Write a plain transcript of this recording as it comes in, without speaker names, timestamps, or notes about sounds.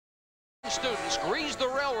Students greased the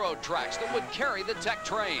railroad tracks that would carry the Tech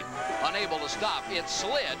train. Unable to stop, it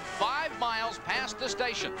slid 5 miles past the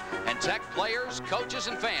station, and Tech players, coaches,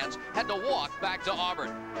 and fans had to walk back to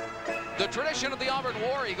Auburn. The tradition of the Auburn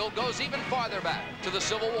War Eagle goes even farther back, to the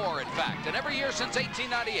Civil War, in fact. And every year since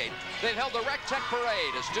 1898, they've held the Rec Tech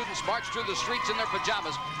Parade as students march through the streets in their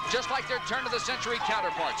pajamas, just like their turn-of-the-century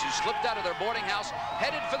counterparts who slipped out of their boarding house,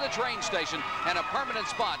 headed for the train station, and a permanent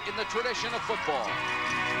spot in the tradition of football.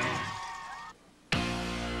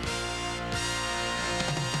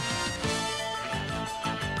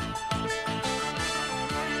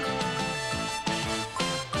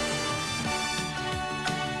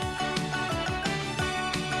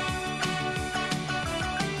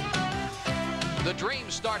 The dream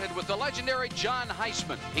started with the legendary John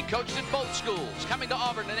Heisman. He coached at both schools, coming to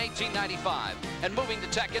Auburn in 1895 and moving to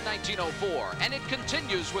Tech in 1904. And it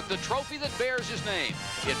continues with the trophy that bears his name.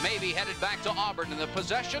 It may be headed back to Auburn in the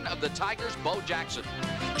possession of the Tigers' Bo Jackson.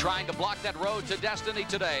 Trying to block that road to destiny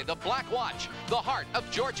today, the Black Watch, the heart of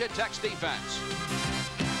Georgia Tech's defense.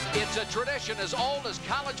 It's a tradition as old as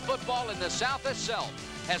college football in the South itself,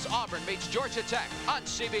 as Auburn meets Georgia Tech on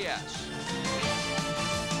CBS.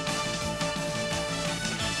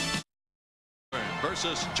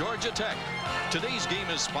 Versus Georgia Tech. Today's game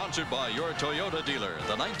is sponsored by your Toyota dealer,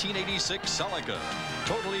 the 1986 Celica.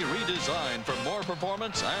 Totally redesigned for more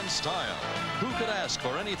performance and style. Who could ask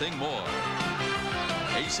for anything more?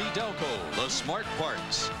 AC Delco, the smart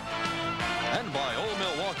parts. And by Old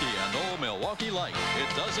Milwaukee and Old Milwaukee Light.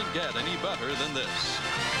 It doesn't get any better than this.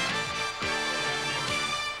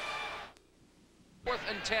 4th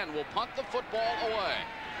and 10 will punt the football away.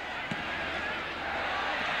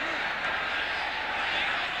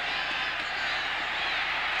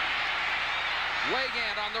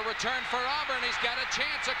 Weigand on the return for Auburn. He's got a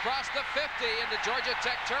chance across the 50 into Georgia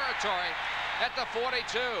Tech territory at the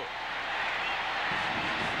 42.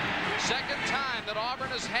 Second time that Auburn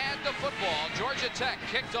has had the football. Georgia Tech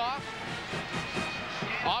kicked off.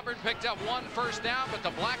 Auburn picked up 1 first down, but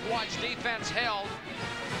the Black Watch defense held.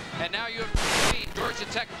 And now you have seen Georgia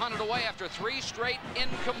Tech punted away after 3 straight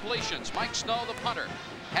incompletions. Mike Snow, the punter,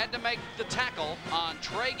 had to make the tackle on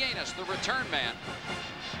Trey Gaines, the return man.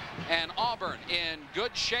 And Auburn in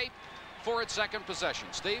good shape for its second possession.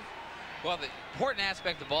 Steve? Well, the important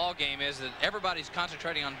aspect of the ball game is that everybody's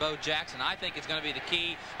concentrating on Bo Jackson. I think it's going to be the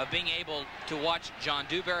key of being able to watch John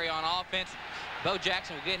Dewberry on offense. Bo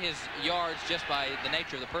Jackson will get his yards just by the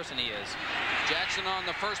nature of the person he is. Jackson on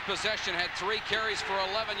the first possession had 3 carries for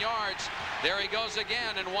 11 yards. There he goes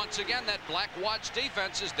again, and once again that Black Watch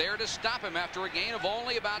defense is there to stop him after a gain of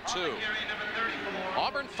only about 2.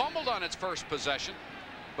 Auburn fumbled on its first possession,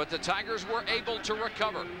 but the Tigers were able to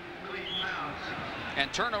recover.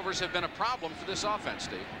 And turnovers have been a problem for this offense,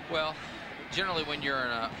 Steve. Well, generally when you're in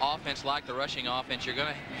an offense like the rushing offense, you're going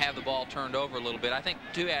to have the ball turned over a little bit. I think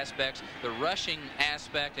 2 aspects. The rushing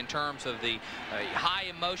aspect in terms of the high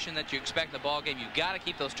emotion that you expect in the ball game. You've got to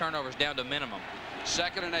keep those turnovers down to a minimum.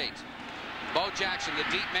 2nd and 8. Bo Jackson, the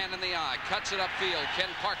deep man in the eye, cuts it upfield. Ken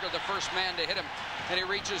Parker, the first man to hit him, and he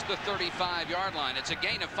reaches the 35-yard line. It's a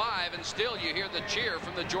gain of 5, and still you hear the cheer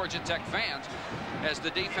from the Georgia Tech fans as the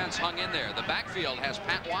defense hung in there. The backfield has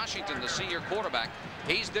Pat Washington, the senior quarterback.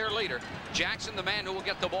 He's their leader. Jackson, the man who will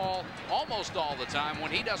get the ball almost all the time.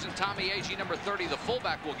 When he doesn't, Tommy Agee, number 30, the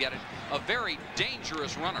fullback, will get it. A very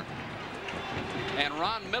dangerous runner. And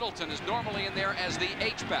Ron Middleton is normally in there as the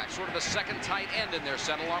H-back, sort of a second tight end in their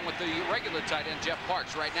set, along with the regular tight end, Jeff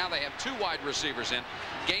Parks. Right now they have 2 wide receivers in.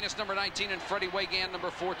 Gaines, number 19, and Freddie Weigand,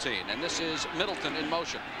 number 14. And this is Middleton in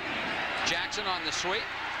motion. Jackson on the sweep.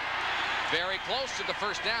 Very close to the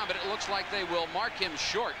first down, but it looks like they will mark him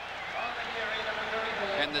short.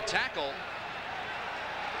 And the tackle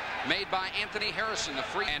made by Anthony Harrison, the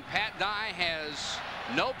free. And Pat Dye has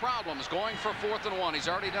no problems going for 4th and 1. He's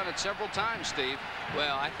already done it several times, Steve.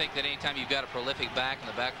 Well, I think that anytime you've got a prolific back in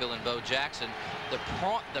the backfield in Bo Jackson, the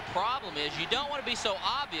problem is you don't want to be so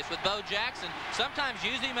obvious with Bo Jackson. Sometimes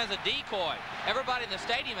use him as a decoy. Everybody in the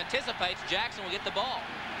stadium anticipates Jackson will get the ball.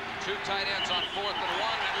 2 tight ends on 4th and 1.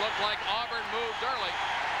 It looked like Auburn moved early.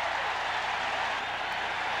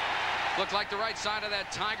 Looked like the right side of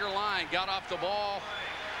that Tiger line got off the ball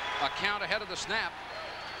a count ahead of the snap.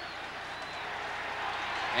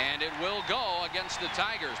 And it will go against the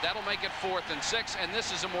Tigers. That'll make it 4th and 6, and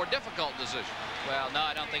this is a more difficult decision. Well, no,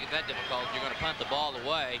 I don't think it's that difficult. You're going to punt the ball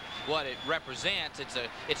away. What it represents,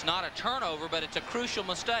 it's not a turnover, but it's a crucial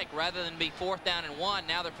mistake. Rather than be 4th down and 1,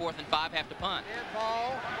 now they're 4th and 5, have to punt. Dead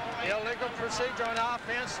ball, illegal procedure on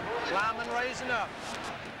offense. Lineman raising up.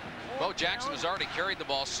 Bo Jackson has already carried the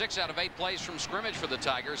ball 6 out of 8 plays from scrimmage for the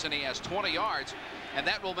Tigers, and he has 20 yards. and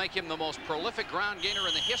that will make him the most prolific ground gainer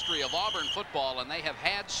in the history of Auburn football, and they have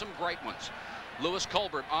had some great ones. Lewis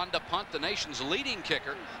Colbert on to punt, the nation's leading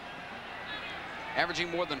kicker, averaging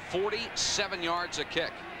more than 47 yards a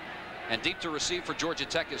kick. And deep to receive for Georgia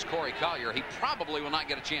Tech is Corey Collier. He probably will not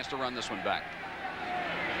get a chance to run this one back.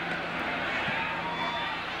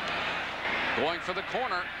 Going for the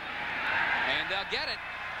corner, and they'll get it.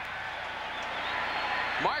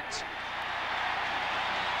 Marked.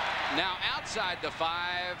 Now outside the 5,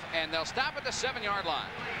 and they'll stop at the 7-yard line.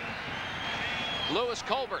 Lewis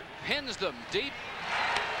Colbert pins them deep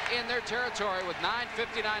in their territory with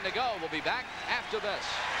 9:59 to go. We'll be back after this.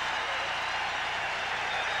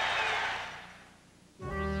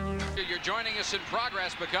 You're joining us in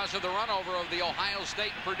progress because of the runover of the Ohio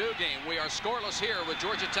State-Purdue game. We are scoreless here with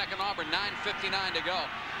Georgia Tech and Auburn. 9:59 to go.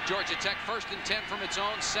 Georgia Tech 1st and 10 from its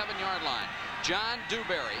own 7-yard line. John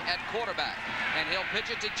Dewberry at quarterback, and he'll pitch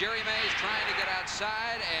it to Jerry Mays, trying to get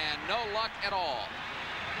outside, and no luck at all.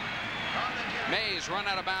 Mays run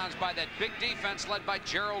out of bounds by that big defense led by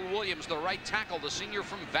Gerald Williams, the right tackle, the senior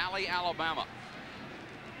from Valley, Alabama.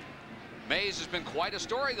 Mays has been quite a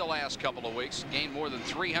story the last couple of weeks. Gained more than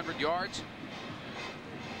 300 yards.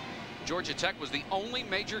 Georgia Tech was the only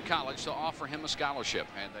major college to offer him a scholarship,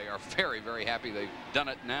 and they are very, very happy they've done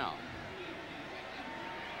it now.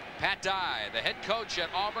 Pat Dye, the head coach at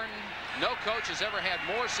Auburn. No coach has ever had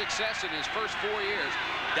more success in his first 4 years.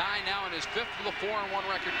 Dye now in his 5th with a 4-1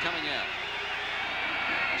 record coming in.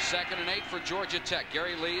 2nd and 8 for Georgia Tech.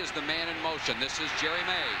 Gary Lee is the man in motion. This is Jerry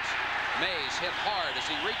Mays. Mays hit hard as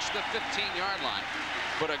he reached the 15-yard line,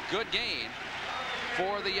 but a good gain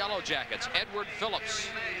for the Yellow Jackets. Edward Phillips,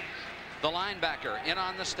 the linebacker, in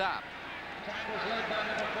on the stop.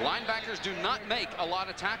 Linebackers do not make a lot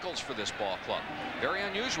of tackles for this ball club. Very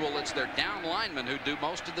unusual. It's their down linemen who do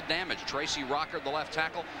most of the damage. Tracy Rocker, the left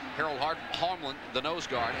tackle, Harold Harmon, the nose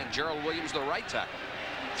guard, and Gerald Williams, the right tackle.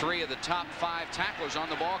 3 of the top 5 tacklers on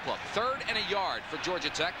the ball club. 3rd and a yard for Georgia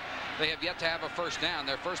Tech. They have yet to have a first down.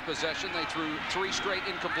 Their first possession, they threw 3 straight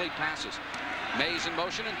incomplete passes. Mays in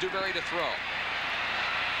motion and Dewberry to throw.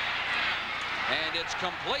 And it's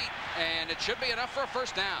complete, and it should be enough for a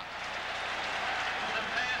first down.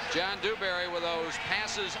 John Dewberry with those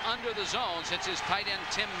passes under the zones hits his tight end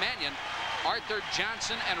Tim Mannion. Arthur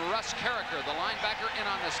Johnson and Russ Carricker, the linebacker, in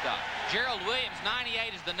on the stop. Gerald Williams,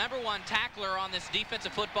 98, is the #1 tackler on this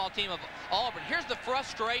defensive football team of Auburn. Here's the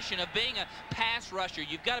frustration of being a pass rusher.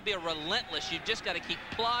 You've got to be a relentless. You've just got to keep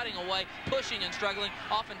plodding away, pushing and struggling.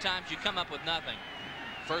 Oftentimes you come up with nothing.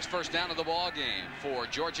 First down of the ball game for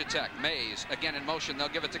Georgia Tech. Mays again in motion. They'll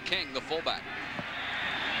give it to King, the fullback.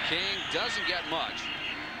 King doesn't get much.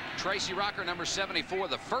 Tracy Rocker, number 74,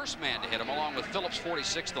 the first man to hit him, along with Phillips,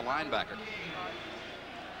 46, the linebacker.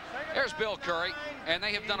 There's Bill Curry, and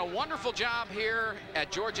they have done a wonderful job here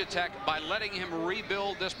at Georgia Tech by letting him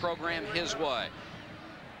rebuild this program his way.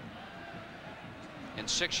 In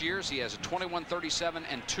 6 years, he has a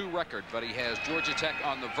 21-37-2 record, but he has Georgia Tech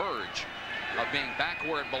on the verge of being back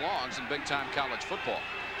where it belongs in big-time college football.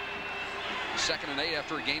 2nd and 8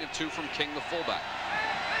 after a gain of 2 from King, the fullback.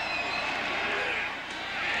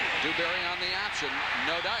 Dewberry on the option,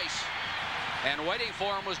 no dice. And waiting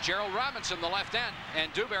for him was Gerald Robinson, the left end,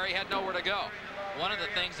 and Dewberry had nowhere to go. One of the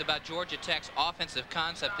things about Georgia Tech's offensive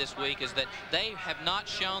concept this week is that they have not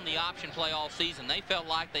shown the option play all season. They felt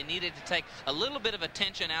like they needed to take a little bit of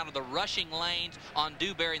attention out of the rushing lanes on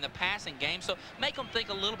Dewberry in the passing game, so make them think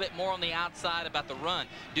a little bit more on the outside about the run.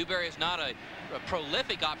 Dewberry is not a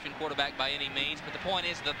prolific option quarterback by any means, but the point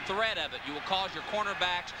is the threat of it. You will cause your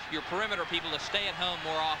cornerbacks, your perimeter people to stay at home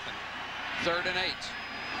more often. 3rd and 8.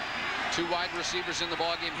 2 wide receivers in the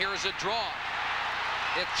ballgame. Here is a draw.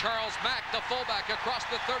 It's Charles Mack, the fullback, across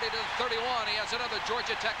the 30 to the 31. He has another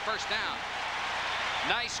Georgia Tech first down.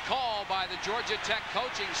 Nice call by the Georgia Tech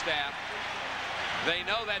coaching staff. They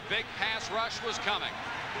know that big pass rush was coming.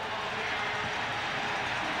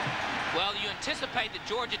 Well, you anticipate that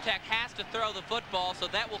Georgia Tech has to throw the football,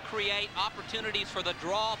 so that will create opportunities for the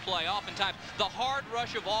draw play. Oftentimes, the hard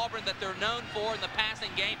rush of Auburn that they're known for in the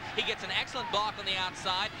passing game, he gets an excellent block on the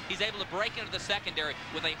outside. He's able to break into the secondary.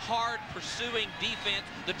 With a hard pursuing defense,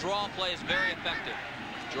 the draw play is very effective.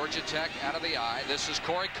 Georgia Tech out of the eye. This is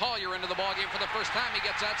Corey Collier into the ballgame for the first time. He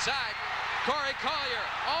gets outside. Corey Collier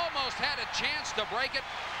almost had a chance to break it.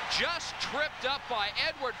 Just tripped up by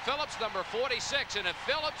Edward Phillips, number 46. And if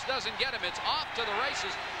Phillips doesn't get him, it's off to the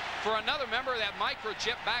races for another member of that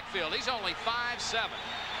microchip backfield. He's only 5'7".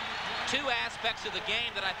 two aspects of the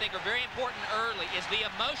game that I think are very important early is the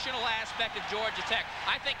emotional aspect of Georgia Tech.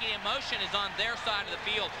 I think the emotion is on their side of the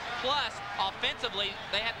field. Plus, offensively,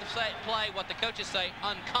 they have to play what the coaches say,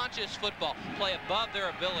 unconscious football, play above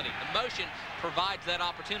their ability. Emotion provides that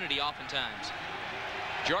opportunity oftentimes.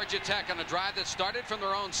 Georgia Tech on a drive that started from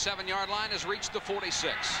their own 7-yard line has reached the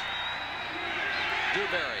 46.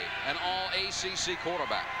 Dewberry, an all-ACC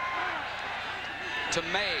quarterback. To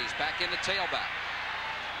Mays, back into tailback.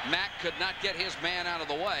 Mack could not get his man out of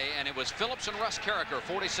the way, and it was Phillips and Russ Carricker,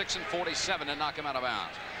 46 and 47, to knock him out of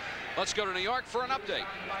bounds. Let's go to New York for an update.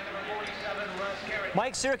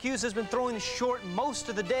 Mike, Syracuse has been throwing short most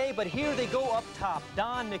of the day, but here they go up top.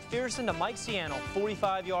 Don McPherson to Mike Ciano.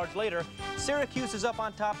 45 yards later, Syracuse is up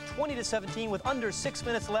on top 20-17 with under 6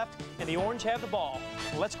 minutes left, and the Orange have the ball.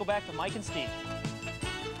 Let's go back to Mike and Steve.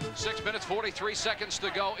 6 minutes, 43 seconds to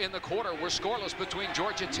go in the quarter. We're scoreless between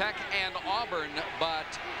Georgia Tech and Auburn,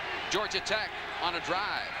 but Georgia Tech on a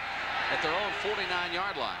drive at their own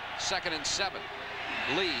 49-yard line. 2nd and 7.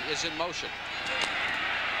 Lee is in motion.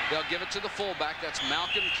 They'll give it to the fullback. That's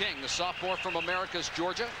Malcolm King, the sophomore from Americus,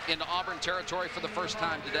 Georgia, into Auburn territory for the first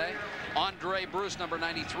time today. Andre Bruce, number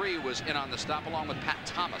 93, was in on the stop along with Pat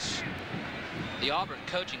Thomas. The Auburn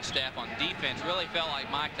coaching staff on defense really felt like,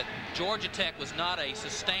 Mike, that Georgia Tech was not a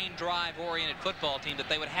sustained drive-oriented football team that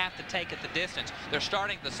they would have to take at the distance. They're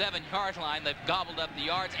starting at the 7-yard line. They've gobbled up the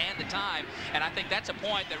yards and the time, and I think that's a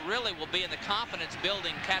point that really will be in the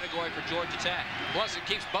confidence-building category for Georgia Tech. Plus, it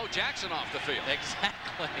keeps Bo Jackson off the field.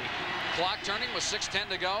 Exactly. Clock turning with 6:10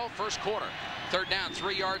 to go, first quarter. 3rd down,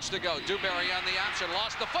 3 yards to go. Dewberry on the option,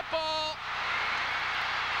 lost the football.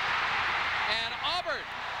 And Auburn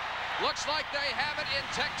looks like they have it in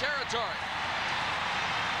Tech territory.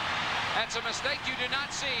 That's a mistake you do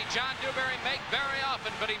not see John Dewberry make very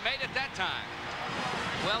often, but he made it that time.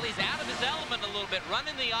 Well, he's out of his element a little bit.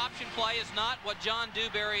 Running the option play is not what John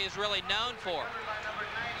Dewberry is really known for.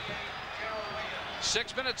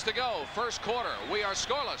 6 minutes to go, first quarter. We are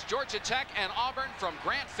scoreless. Georgia Tech and Auburn from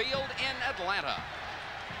Grant Field in Atlanta.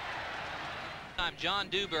 John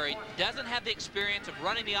Dewberry doesn't have the experience of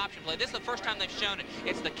running the option play. This is the first time they've shown it.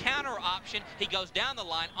 It's the counter option. He goes down the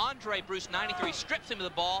line. Andre Bruce, 93, strips him of the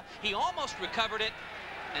ball. He almost recovered it,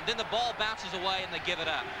 and then the ball bounces away, and they give it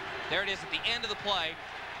up. There it is at the end of the play.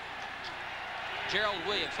 Gerald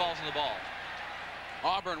Williams falls in the ball.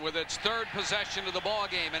 Auburn with its 3rd possession of the ball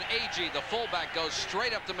game, and A.G., the fullback, goes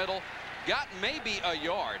straight up the middle, got maybe a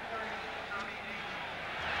yard.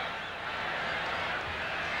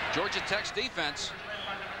 Georgia Tech's defense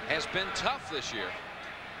has been tough this year,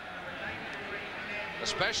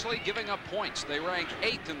 especially giving up points. They rank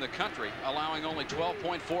 8th in the country, allowing only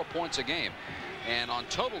 12.4 points a game. And on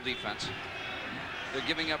total defense, they're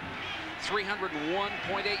giving up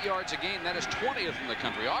 301.8 yards a game. That is 20th in the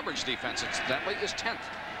country. Auburn's defense, incidentally, is 10th.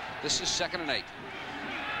 This is 2nd and 8.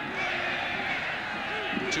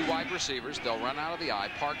 2 wide receivers. They'll run out of the eye.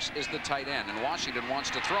 Parks is the tight end, and Washington wants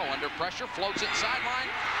to throw under pressure. Floats it sideline.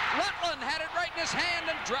 Rutland had it right in his hand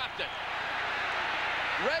and dropped it.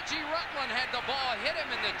 Reggie Rutland had the ball hit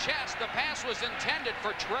him in the chest. The pass was intended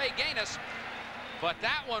for Trey Gaines, but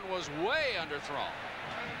that one was way underthrown.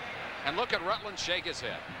 And look at Rutland shake his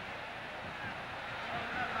head.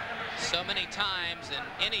 So many times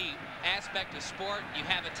in any aspect of sport, you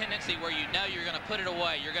have a tendency where you know you're going to put it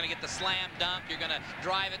away. You're going to get the slam dunk. You're going to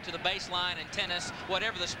drive it to the baseline in tennis,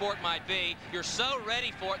 whatever the sport might be. You're so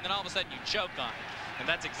ready for it, and then all of a sudden you choke on it. And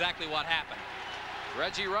that's exactly what happened.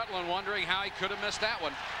 Reggie Rutland wondering how he could have missed that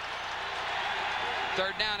one.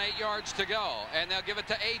 3rd down, 8 yards to go. And they'll give it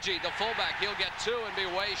to A.G., the fullback. He'll get 2 and be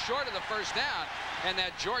way short of the first down. And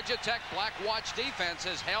that Georgia Tech Black Watch defense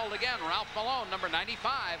has held again. Ralph Malone, number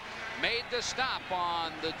 95, made the stop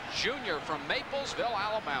on the junior from Maplesville,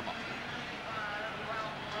 Alabama.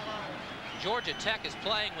 Georgia Tech is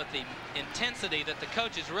playing with the intensity that the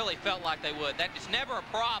coaches really felt like they would. That is never a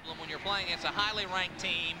problem when you're playing against a highly ranked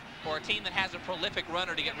team or a team that has a prolific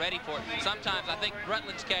runner to get ready for it. Sometimes, I think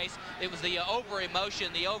Rutland's case, it was the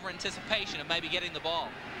over-emotion, the over-anticipation of maybe getting the ball.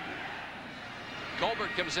 Colbert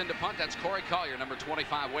comes in to punt. That's Corey Collier, number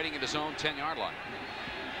 25, waiting at his own 10-yard line.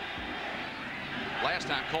 Last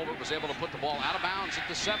time Colbert was able to put the ball out of bounds at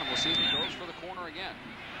the 7. We'll see if he goes for the corner again.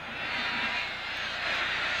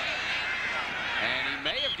 And he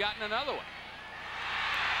may have gotten another one.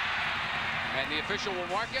 And the official will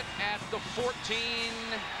mark it at the 14,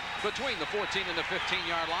 between the 14 and the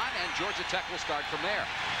 15-yard line, and Georgia Tech will start from there.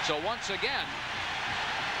 So once again,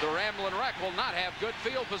 the Ramblin' Wreck will not have good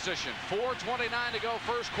field position. 4:29 to go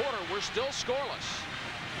first quarter. We're still scoreless.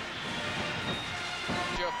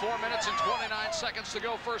 You have 4 minutes and 29 seconds to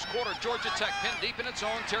go first quarter. Georgia Tech pinned deep in its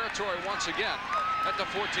own territory once again at the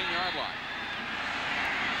 14-yard line.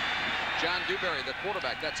 John Dewberry, the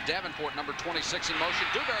quarterback. That's Davenport, number 26 in motion.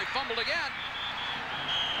 Dewberry fumbled again.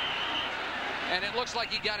 And it looks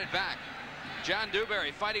like he got it back. John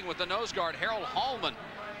Dewberry fighting with the nose guard, Harold Hallman,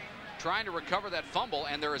 trying to recover that fumble,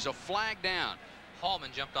 and there is a flag down.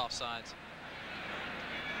 Hallman jumped off sides.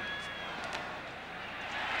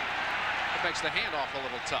 It makes the handoff a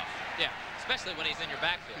little tough. Yeah, especially when he's in your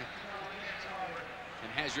backfield.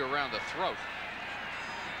 And has you around the throat.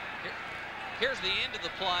 Here's the end of the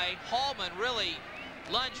play. Hallman really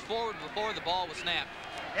lunged forward before the ball was snapped.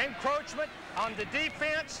 Encroachment on the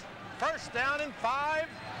defense. First down and 5.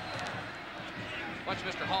 Watch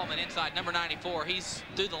Mr. Hallman inside number 94. He's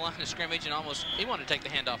through the line of scrimmage and almost he wanted to take the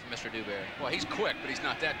handoff from Mr. Dewberry. Well, he's quick, but he's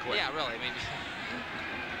not that quick. Yeah, really. I mean,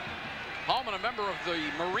 Hallman, a member of the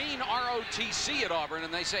Marine ROTC at Auburn,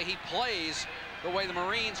 and they say he plays the way the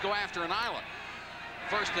Marines go after an island.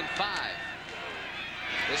 First and 5.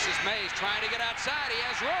 This is Mays trying to get outside. He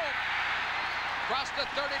has room. Across the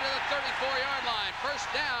 30 to the 34-yard line. First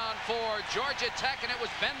down for Georgia Tech, and it was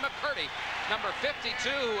Ben McCurdy, number 52,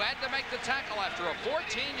 who had to make the tackle after a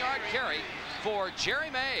 14-yard carry for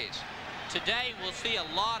Jerry Mays. Today we'll see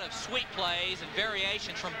a lot of sweep plays and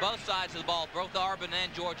variations from both sides of the ball, both Auburn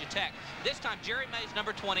and Georgia Tech. This time Jerry Mays,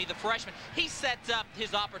 number 20, the freshman, he sets up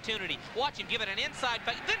his opportunity. Watch him give it an inside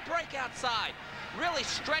fake, then break outside. Really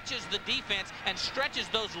stretches the defense and stretches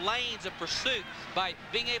those lanes of pursuit by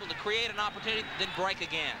being able to create an opportunity, then break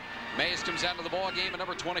again. Mays comes out of the ball game, and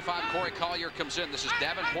number 25, Corey Collier, comes in. This is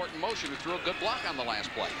Davenport in motion, who threw a good block on the last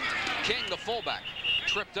play. King, the fullback,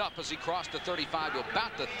 tripped up as he crossed the 35 to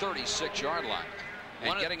about the 36-yard line.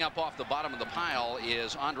 And getting up off the bottom of the pile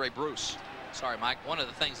is Andre Bruce. Sorry, Mike. One of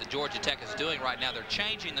the things that Georgia Tech is doing right now, they're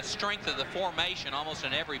changing the strength of the formation almost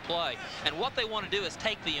in every play. And what they want to do is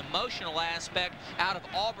take the emotional aspect out of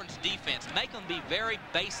Auburn's defense, make them be very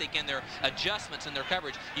basic in their adjustments and their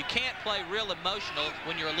coverage. You can't play real emotional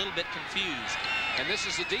when you're a little bit confused. And this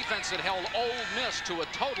is the defense that held Ole Miss to a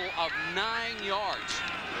total of 9 yards.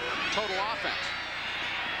 Total offense.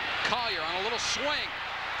 Collier on a little swing.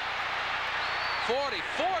 40,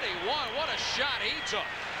 41, what a shot he took.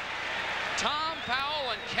 Tom Powell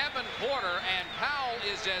and Kevin Porter, and Powell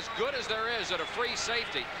is as good as there is at a free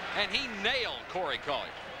safety, and he nailed Corey Collier.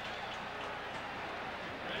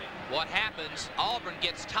 What happens, Auburn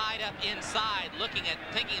gets tied up inside,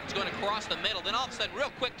 thinking it's going to cross the middle, then all of a sudden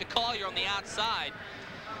real quick to Collier on the outside.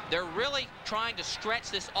 They're really trying to stretch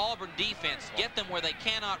this Auburn defense, get them where they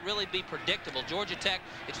cannot really be predictable. Georgia Tech,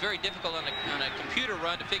 it's very difficult on a computer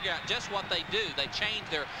run to figure out just what they do. They change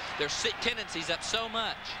their tendencies up so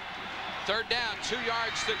much. Third down, 2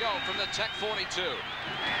 yards to go from the Tech 42.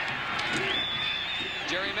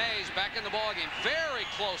 Jerry Mays back in the ballgame, very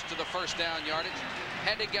close to the first down yardage.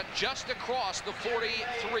 Had to get just across the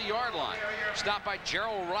 43-yard line. Stopped by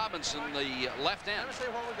Gerald Robinson, the left end. Let me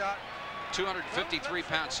see what we got.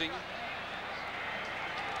 253-pound senior.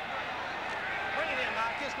 Bring it in,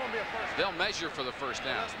 Mike. It's going to be a first down. They'll measure for the first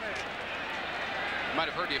down. Let's measure. You might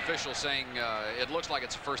have heard the official saying it looks like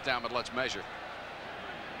it's a first down, but let's measure.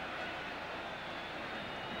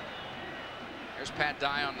 There's Pat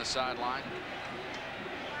Dye on the sideline.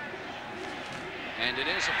 And it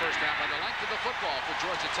is a first down by the length of the football for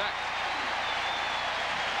Georgia Tech.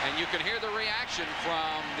 And you can hear the reaction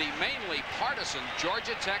from the mainly partisan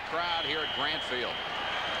Georgia Tech crowd here at Grant Field.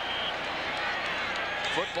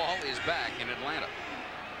 Football is back in Atlanta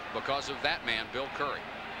because of that man, Bill Curry.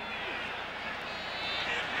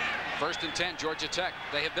 First and 10, Georgia Tech.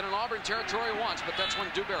 They have been in Auburn territory once, but that's when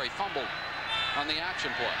Dewberry fumbled on the action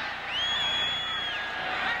play.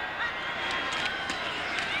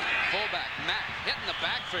 Fullback Mack hitting the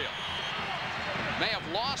backfield. May have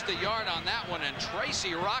lost a yard on that one, and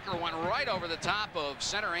Tracy Rocker went right over the top of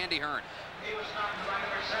center Andy Hearn. He was stopped by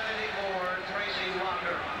number 74, Tracy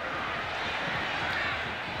Rocker.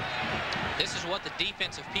 This is what the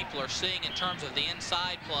defensive people are seeing in terms of the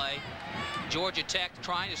inside play. Georgia Tech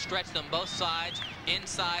trying to stretch them both sides,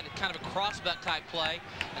 inside, kind of a crossbuck type play,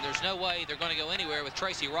 and there's no way they're going to go anywhere with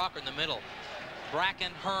Tracy Rocker in the middle.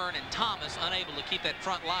 Bracken, Hearn, and Thomas unable to keep that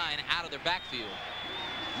front line out of their backfield.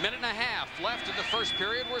 Minute and a half left in the first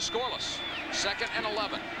period. We're scoreless. Second and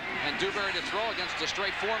 11. And Dewberry to throw against a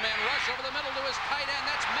straight four-man rush over the middle to his tight end.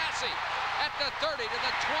 That's Massey at the 30 to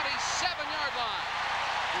the 27-yard line.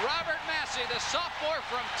 Robert Massey, the sophomore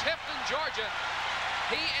from Tifton, Georgia.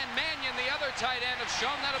 He and Mannion, the other tight end, have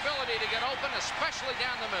shown that ability to get open, especially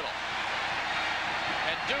down the middle.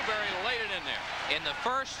 And Dewberry laid it in there. In the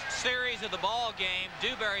first series of the ball game,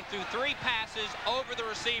 Dewberry threw 3 passes over the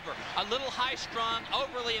receiver. A little high-strung,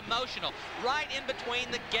 overly emotional. Right in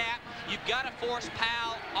between the gap, you've got to force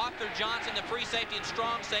Powell, Arthur Johnson, the free safety and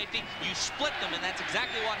strong safety. You split them, and that's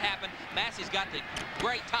exactly what happened. Massey's got the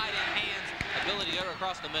great tight end hands, ability to go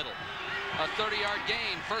across the middle. A 30-yard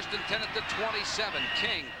gain, 1st and 10 at the 27.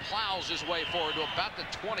 King plows his way forward to about the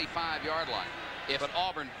 25-yard line. But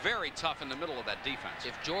Auburn very tough in the middle of that defense.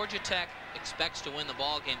 If Georgia Tech expects to win the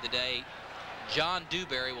ball game today, John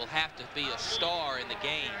Dewberry will have to be a star in the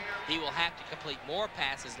game. He will have to complete more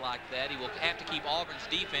passes like that. He will have to keep Auburn's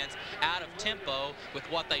defense out of tempo with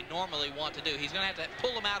what they normally want to do. He's going to have to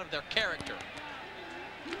pull them out of their character.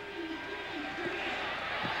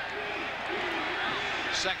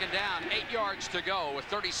 Second down, 8 yards to go with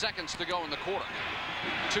 30 seconds to go in the quarter.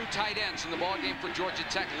 2 tight ends in the ball game for Georgia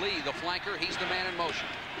Tech. Lee, the flanker, he's the man in motion.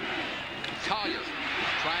 Collier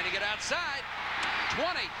trying to get outside.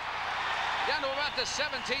 20. Down to about the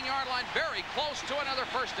 17-yard line. Very close to another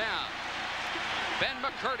first down. Ben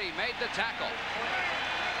McCurdy made the tackle.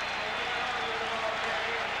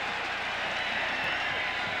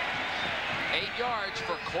 Eight yards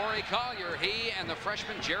for Corey Collier. He and the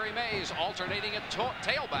freshman Jerry Mays alternating at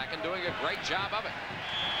tailback and doing a great job of it.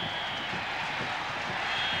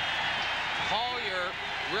 Collier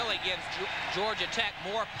really gives Georgia Tech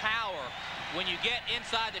more power. When you get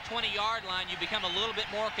inside the 20-yard line, you become a little bit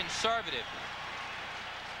more conservative.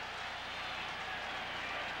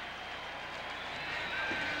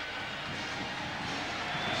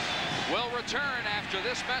 We'll return after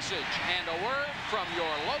this message and a word from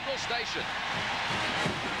your local station.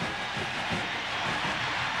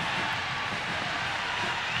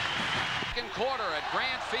 Second quarter at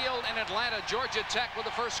Grant Field in Atlanta. Georgia Tech with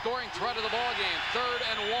the first scoring threat of the ball game. 3rd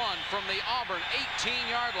and 1 from the Auburn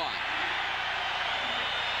 18-yard line.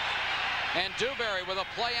 And Dewberry with a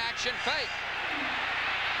play-action fake.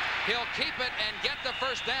 He'll keep it and get the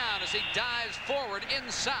first down as he dives forward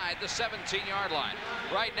inside the 17-yard line.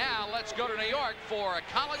 Right now, let's go to New York for a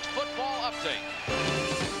college football update.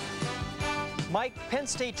 Mike, Penn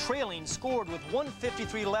State trailing, scored with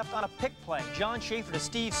 1:53 left on a pick play. John Schaefer to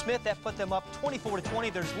Steve Smith, that put them up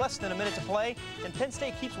 24-20. There's less than a minute to play, and Penn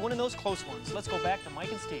State keeps winning those close ones. Let's go back to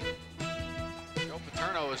Mike and Steve. Joe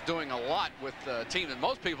Paterno is doing a lot with a team that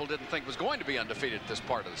most people didn't think was going to be undefeated this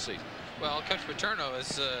part of the season. Well, Coach Paterno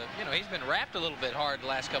is, you know, he's been wrapped a little bit hard the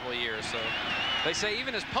last couple of years. So they say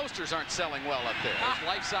even his posters aren't selling well up there. His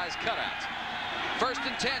life-size cutouts. 1st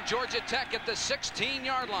and 10, Georgia Tech at the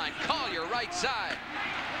 16-yard line. Collier right side.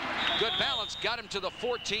 Good balance, got him to the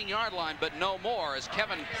 14-yard line, but no more as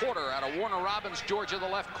Kevin Porter out of Warner Robins, Georgia, the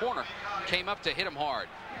left corner, came up to hit him hard.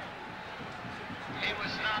 He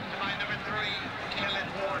was stopped by number 3, Kevin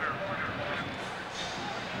Porter.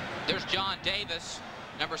 There's John Davis,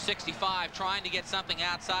 number 65, trying to get something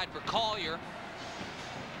outside for Collier.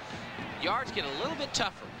 Yards get a little bit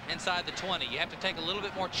tougher inside the 20. You have to take a little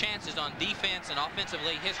bit more chances on defense, and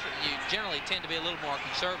offensively, you generally tend to be a little more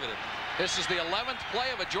conservative. This is the 11th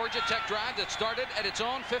play of a Georgia Tech drive that started at its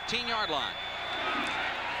own 15-yard line.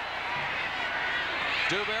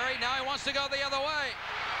 Dewberry, now he wants to go the other way.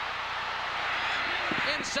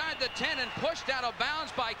 Inside the 10 and pushed out of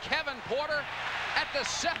bounds by Kevin Porter at the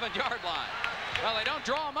 7-yard line. Well, they don't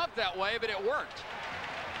draw him up that way, but it worked.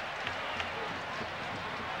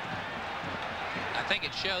 I think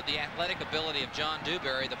it showed the athletic ability of John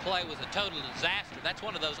Dewberry. The play was a total disaster. That's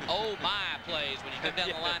one of those oh my plays when you come down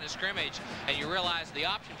the line of scrimmage and you realize the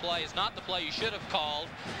option play is not the play you should have called,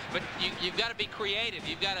 but you've got to be creative.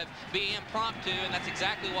 You've got to be impromptu, and that's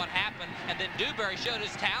exactly what happened. And then Dewberry showed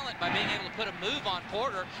his talent by being able to put a move on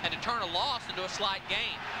Porter and to turn a loss into a slight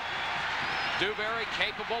gain. Dewberry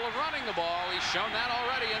capable of running the ball. He's shown that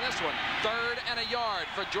already in this one. 3rd and a yard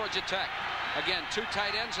for Georgia Tech. Again, 2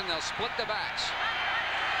 tight ends, and they'll split the backs.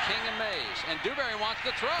 King and Mays. And Dewberry wants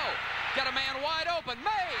to throw. Got a man wide open.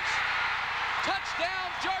 Mays!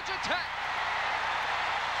 Touchdown, Georgia Tech!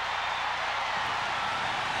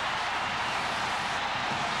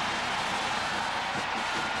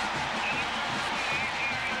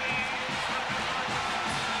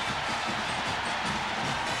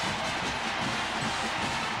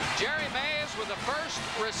 Jerry Mays with the first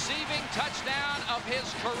receiving touchdown of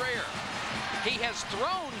his career. He has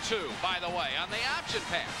thrown 2, by the way, on the option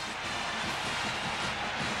pass.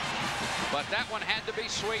 But that one had to be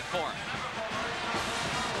sweet for him.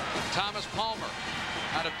 Thomas Palmer,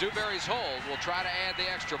 out of Dewberry's hold, will try to add the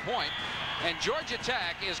extra point. And Georgia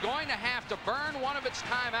Tech is going to have to burn one of its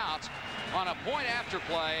timeouts on a point after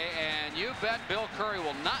play, and you bet Bill Curry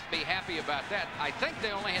will not be happy about that. I think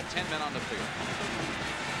they only had 10 men on the field.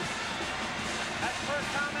 That's first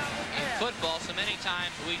timeout. In football, so many times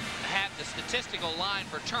we have the statistical line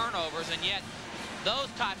for turnovers, and yet those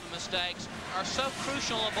type of mistakes are so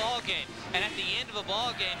crucial in a ball game. And at the end of a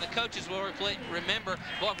ball game, the coaches will remember,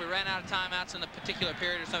 boy, if we ran out of timeouts in a particular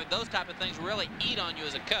period or something, those type of things really eat on you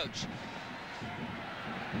as a coach.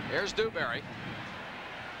 Here's Dewberry,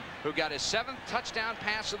 who got his 7th touchdown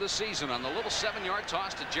pass of the season on the little 7-yard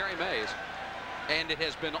toss to Jerry Mays. And it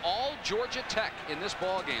has been all Georgia Tech in this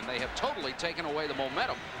ball game. They have totally taken away the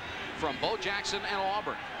momentum from Bo Jackson and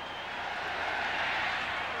Auburn.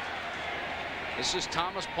 This is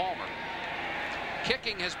Thomas Palmer.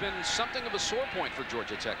 Kicking has been something of a sore point for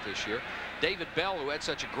Georgia Tech this year. David Bell, who had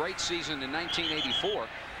such a great season in 1984,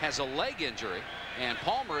 has a leg injury, and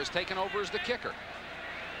Palmer has taken over as the kicker.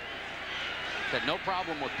 Had no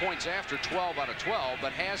problem with points after 12 out of 12,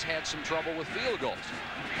 but has had some trouble with field goals.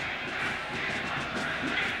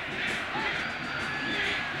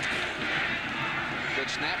 Good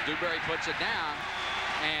snap. Dewberry puts it down.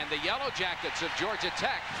 And the Yellow Jackets of Georgia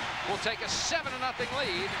Tech will take a 7-0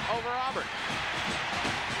 lead over Auburn.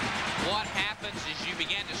 What happens is you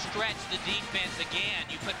begin to stretch the defense again.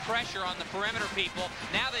 You put pressure on the perimeter people.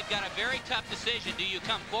 Now they've got a very tough decision. Do you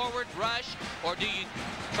come forward, rush, or do you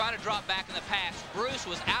try to drop back in the pass? Bruce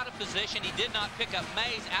was out of position. He did not pick up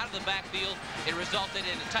Mays out of the backfield. It resulted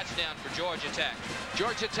in a touchdown for Georgia Tech.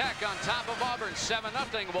 Georgia Tech on top of Auburn,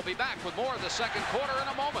 7-0. We'll be back with more of the second quarter in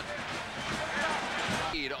a moment.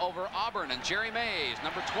 Over Auburn, and Jerry Mays,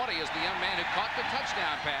 number 20, is the young man who caught the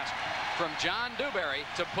touchdown pass from John Dewberry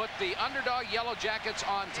to put the underdog Yellow Jackets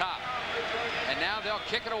on top. And now they'll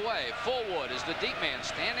kick it away. Fullwood is the deep man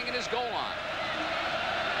standing at his goal line.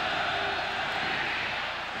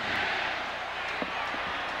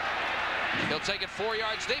 He'll take it 4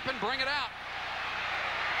 yards deep and bring it out.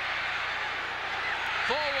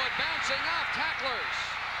 Fullwood bouncing off tacklers.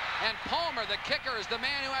 And Palmer, the kicker, is the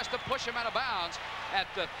man who has to push him out of bounds at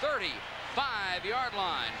the 35-yard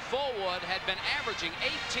line. Fullwood had been averaging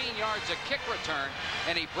 18 yards a kick return,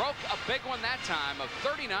 and he broke a big one that time of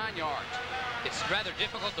 39 yards. It's rather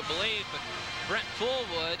difficult to believe, but Brent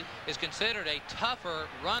Fullwood is considered a tougher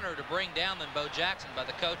runner to bring down than Bo Jackson by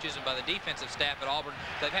the coaches and by the defensive staff at Auburn.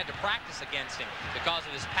 They've had to practice against him because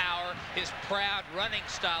of his power, his proud running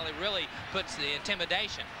style. He really puts the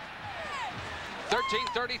intimidation.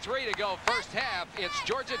 13:33 to go first half. It's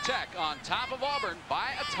Georgia Tech on top of Auburn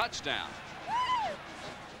by a touchdown.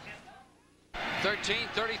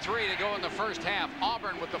 13:33 to go in the first half.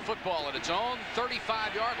 Auburn with the football at its own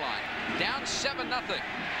 35-yard line. Down 7-0.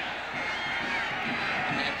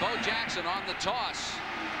 And Bo Jackson on the toss.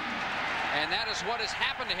 And that is what has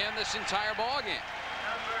happened to him this entire ball game.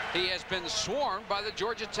 He has been swarmed by the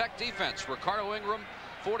Georgia Tech defense. Ricardo Ingram,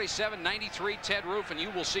 47, 93, Ted Roof, and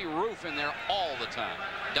you will see Roof in there all the time.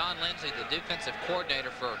 Don Lindsay, the defensive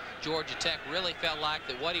coordinator for Georgia Tech, really felt like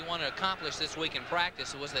that what he wanted to accomplish this week in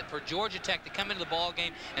practice was that for Georgia Tech to come into the ball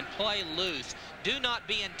game and play loose. Do not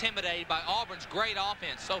be intimidated by Auburn's great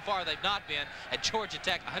offense. So far, they've not been. At Georgia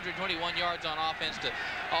Tech, 121 yards on offense to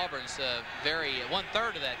Auburn's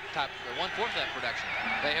one-fourth of that production.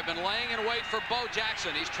 They have been laying in wait for Bo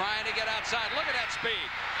Jackson. He's trying to get outside. Look at that speed.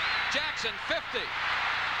 Jackson, 50.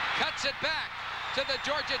 Cuts it back to the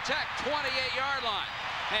Georgia Tech 28-yard line.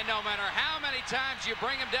 And no matter how many times you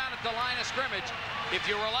bring him down at the line of scrimmage, if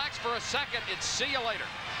you relax for a second, it's see you later.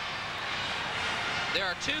 There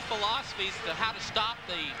are two philosophies of how to stop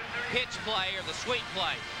the pitch play or the sweep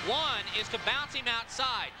play. One is to bounce him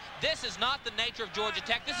outside. This is not the nature of Georgia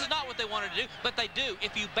Tech. This is not what they wanted to do, but they do.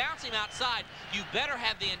 If you bounce him outside, you better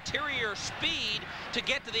have the interior speed to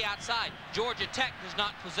get to the outside. Georgia Tech does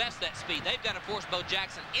not possess that speed. They've got to force Bo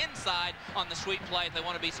Jackson inside on the sweep play if they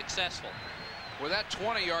want to be successful. With that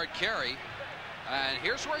 20-yard carry, and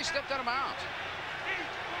here's where he stepped out of bounds.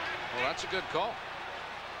 Well, that's a good call.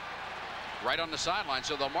 Right on the sideline,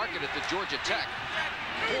 so they'll mark it at the Georgia Tech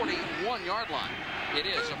 41-yard line. It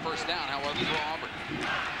is a first down, however, for Auburn.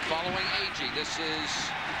 Following Agee, this is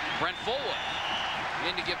Brent Fullwood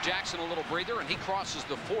in to give Jackson a little breather, and he crosses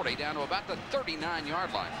the 40 down to about the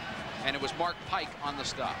 39-yard line. And it was Mark Pike on the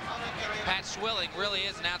stop. Pat Swilling really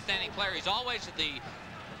is an outstanding player. He's always at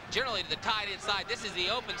generally to the tight end side. This is the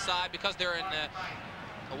open side because they're in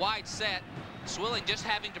a wide set. Swilling just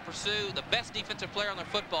having to pursue the best defensive player on their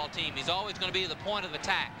football team. He's always going to be the point of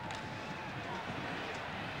attack.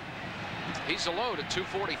 He's a load at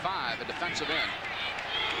 245, a defensive end.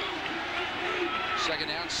 Second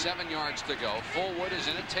down, 7 yards to go. Fullwood is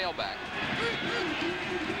in at tailback.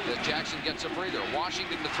 Jackson gets a breather.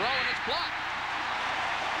 Washington to throw, and it's blocked.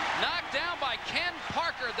 Knocked down by Ken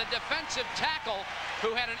Parker, the defensive tackle,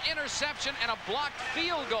 who had an interception and a blocked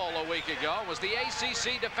field goal a week ago. Was the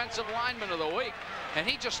ACC Defensive Lineman of the Week, and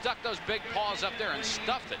he just stuck those big paws up there and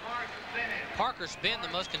stuffed it. Parker's been the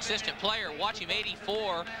most consistent player. Watch him,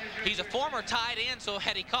 84. He's a former tight end, so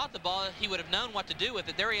had he caught the ball, he would have known what to do with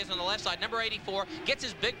it. There he is on the left side, number 84, gets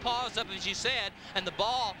his big paws up, as you said, and the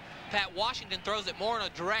ball, Pat Washington throws it more in a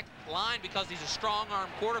direct line because he's a strong-arm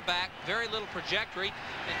quarterback, very little trajectory,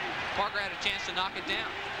 and Parker had a chance to knock it down.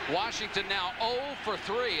 Washington now 0 for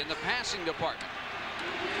 3 in the passing department.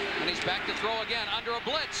 And he's back to throw again under a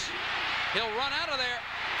blitz. He'll run out of there.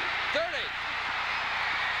 30.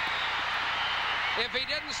 If he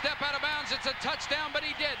didn't step out of bounds, it's a touchdown, but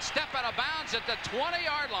he did step out of bounds at the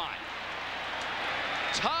 20-yard line.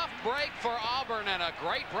 Tough break for Auburn and a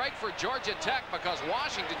great break for Georgia Tech because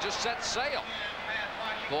Washington just set sail.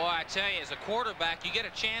 Boy, I tell you, as a quarterback, you get a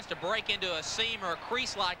chance to break into a seam or a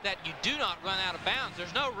crease like that, you do not run out of bounds.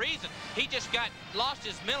 There's no reason. He just lost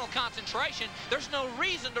his mental concentration. There's no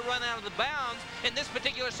reason to run out of the bounds in this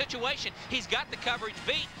particular situation. He's got the coverage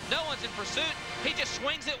beat. No one's in pursuit. He just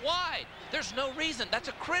swings it wide. There's no reason. That's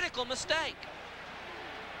a critical mistake.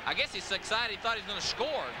 I guess he's so excited he thought he was going to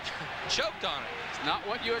score. Choked on it. It's not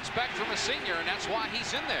what you expect from a senior, and that's why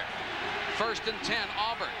he's in there. 1st and 10,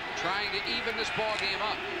 Auburn trying to even this ball game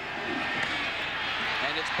up.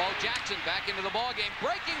 And it's Bo Jackson back into the ball game.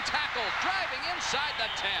 Breaking tackle, driving inside the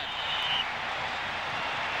 10.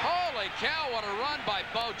 Holy cow, what a run by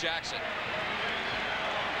Bo Jackson.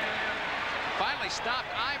 Finally stopped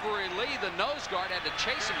Ivory Lee, the nose guard, had to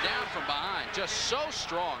chase him down from behind. Just so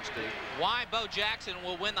strong, Steve. Why Bo Jackson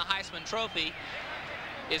will win the Heisman Trophy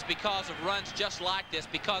is because of runs just like this,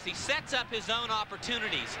 because he sets up his own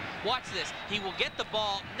opportunities. Watch this. He will get the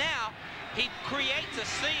ball. Now, he creates a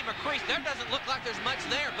seam, a crease. There doesn't look like there's much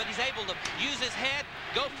there, but he's able to use his head,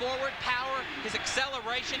 go forward, power, his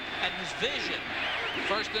acceleration, and his vision.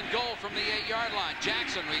 1st and goal from the 8-yard line.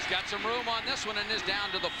 Jackson, he's got some room on this one and is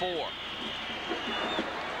down to the 4.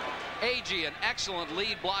 Agee, an excellent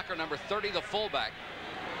lead blocker, number 30, the fullback.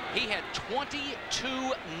 He had 22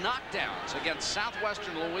 knockdowns against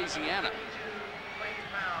Southwestern Louisiana.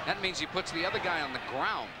 That means he puts the other guy on the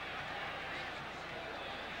ground.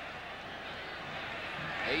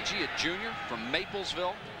 Agee, a junior from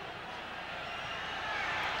Maplesville.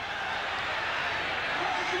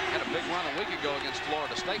 Had a big run a week ago against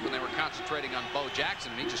Florida State when they were concentrating on Bo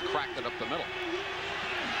Jackson, and he just cracked it up the middle.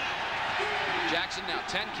 Jackson now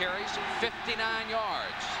 10 carries, 59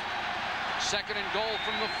 yards. 2nd and goal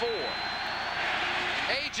from the 4.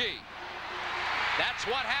 Agee. That's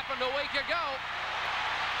what happened a week ago.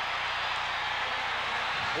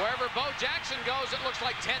 Wherever Bo Jackson goes, it looks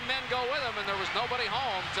like 10 men go with him, and there was nobody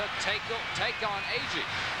home to take on Agee.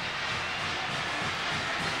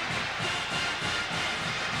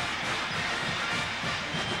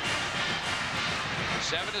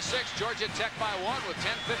 Seven to 6, Georgia Tech by 1 with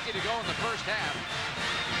 10:50 to go in the first half.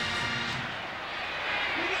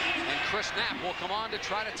 And Chris Knapp will come on to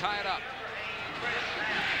try to tie it up.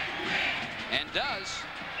 And does.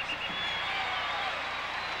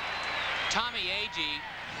 Tommy Agee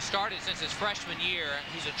started since his freshman year.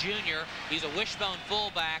 He's a junior. He's a wishbone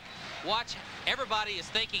fullback. Watch, everybody is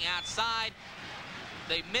thinking outside.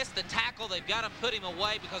 They missed the tackle. They've got to put him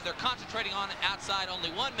away because they're concentrating on outside. Only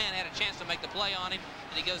one man had a chance to make the play on him,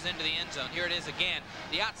 and he goes into the end zone. Here it is again.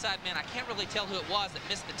 The outside man, I can't really tell who it was that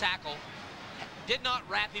missed the tackle. Did not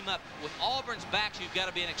wrap him up. With Auburn's backs, you've got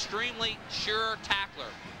to be an extremely sure tackler.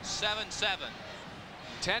 7-7.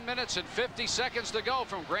 10 minutes and 50 seconds to go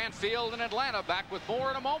from Grant Field in Atlanta. Back with more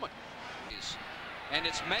in a moment. And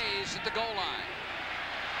it's Mays at the goal line.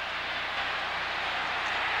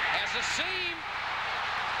 Has a seam.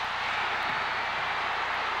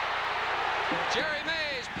 Jerry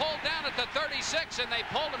Mays pulled down at the 36, and they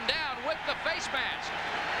pulled him down with the face mask.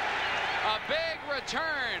 A big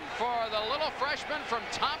return for the little freshman from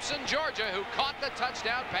Thompson, Georgia, who caught the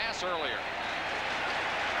touchdown pass earlier.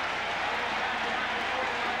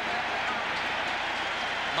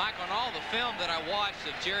 Mike, on all the film that I watched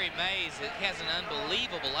of Jerry Mays, it has an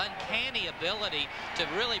unbelievable, uncanny ability to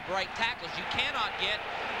really break tackles. You cannot get,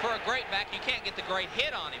 for a great back, you can't get the great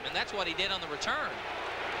hit on him, and that's what he did on the return.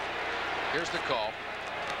 Here's the call.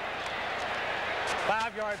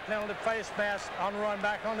 5-yard penalty, face mask on run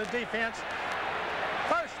back on the defense.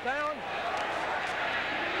 1st down.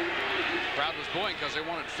 Crowd was booing because they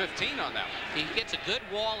wanted 15 on that one. He gets a good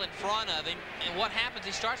wall in front of him, and what happens,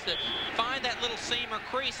 he starts to find that little seam or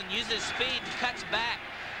crease and uses his speed and cuts back.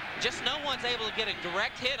 Just no one's able to get a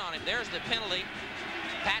direct hit on him. There's the penalty.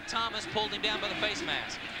 Pat Thomas pulled him down by the face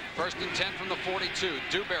mask. 1st and 10 from the 42.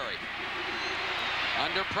 Dewberry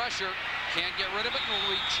under pressure, can't get rid of it, and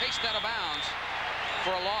will be chased out of bounds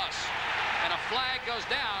for a loss. And a flag goes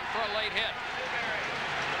down for a late hit.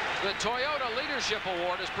 The Toyota Leadership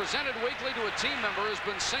Award is presented weekly to a team member who has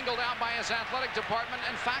been singled out by his athletic department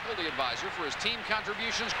and faculty advisor for his team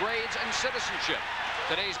contributions, grades, and citizenship.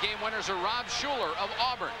 Today's game winners are Rob Schuler of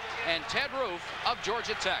Auburn and Ted Roof of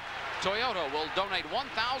Georgia Tech. Toyota will donate $1,000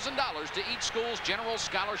 to each school's general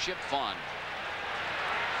scholarship fund.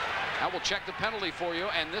 I will check the penalty for you,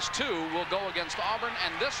 and this too will go against Auburn,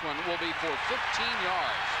 and this one will be for 15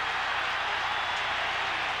 yards.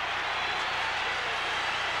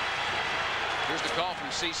 Here's the call from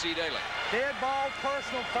C.C. Daly. Dead ball,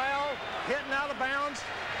 personal foul, hitting out of bounds.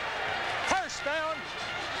 First down.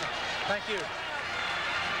 Thank you.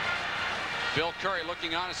 Bill Curry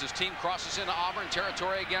looking on as his team crosses into Auburn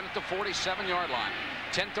territory again at the 47-yard line.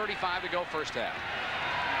 10:35 to go first half.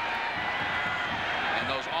 And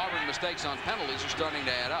those Auburn mistakes on penalties are starting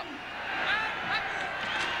to add up.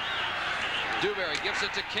 Dewberry gives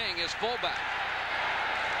it to King, his fullback.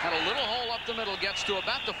 Had a little hole up the middle, gets to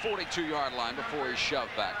about the 42-yard line before he's shoved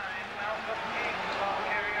back.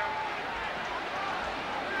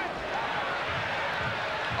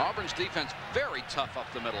 Auburn's defense very tough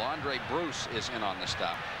up the middle. Andre Bruce is in on the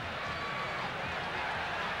stop.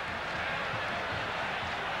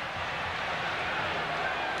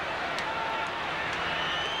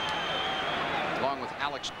 Along with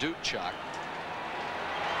Alex Dutchak.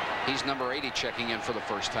 He's number 80 checking in for the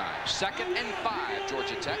first time. 2nd and 5,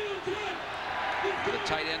 Georgia Tech. The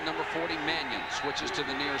tight end, number 40, Mannion, switches to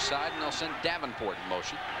the near side, and they'll send Davenport in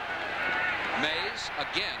motion. Mays,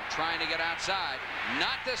 again, trying to get outside.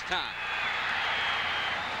 Not this time.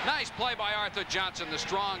 Nice play by Arthur Johnson, the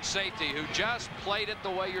strong safety, who just played it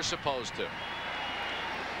the way you're supposed to.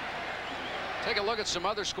 Take a look at some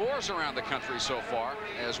other scores around the country so far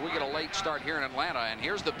as we get a late start here in Atlanta. And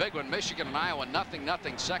here's the big one, Michigan and Iowa,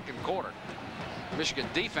 0-0 second quarter. Michigan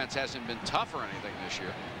defense hasn't been tough or anything this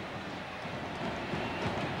year.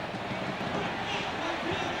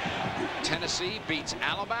 Tennessee beats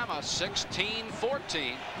Alabama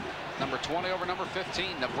 16-14. Number 20 over number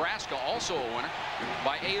 15. Nebraska also a winner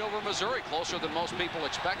by 8 over Missouri, closer than most people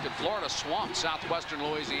expected. Florida swamped Southwestern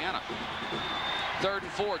Louisiana. 3rd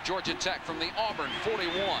and 4, Georgia Tech from the Auburn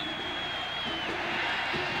 41.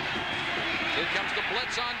 Here comes the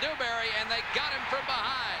blitz on Dewberry, and they got him from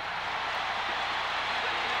behind.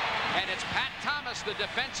 And it's Pat Thomas, the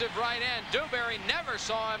defensive right end. Dewberry never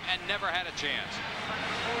saw him and never had a chance.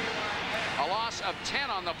 A loss of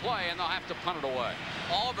 10 on the play, and they'll have to punt it away.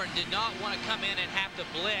 Auburn did not want to come in and have to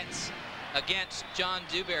blitz against John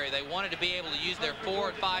Dewberry. They wanted to be able to use their 4-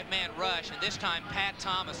 and 5-man rush, and this time Pat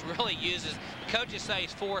Thomas really uses, the coaches say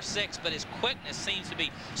he's 4'6", but his quickness seems to be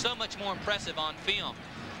so much more impressive on film.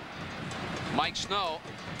 Mike Snow,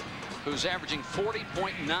 who's averaging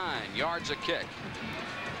 40.9 yards a kick,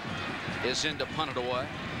 is in to punt it away.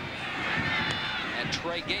 And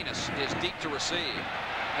Trey Gaines is deep to receive.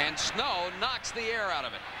 And Snow knocks the air out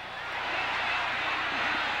of it.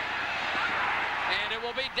 And it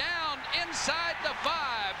will be down inside the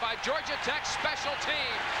 5 by Georgia Tech's special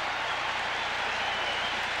team.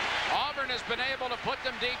 Auburn has been able to put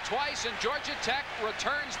them deep twice, and Georgia Tech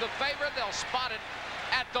returns the favor. They'll spot it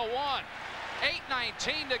at the 1.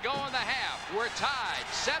 8:19 to go in the half. We're tied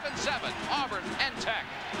 7-7, Auburn and Tech.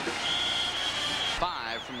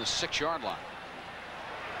 5 from the 6-yard line.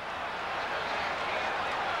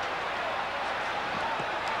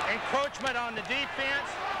 Encroachment on the defense.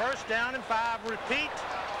 1st down and 5. Repeat.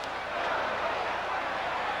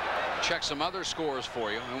 Check some other scores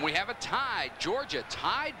for you, and we have a tie. Georgia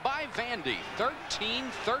tied by Vandy,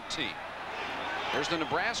 13-13. There's the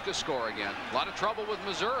Nebraska score again. A lot of trouble with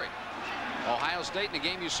Missouri. Ohio State in the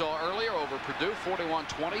game you saw earlier over Purdue,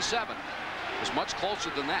 41-27. Was much closer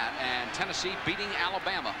than that, and Tennessee beating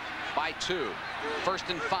Alabama by 2. 1st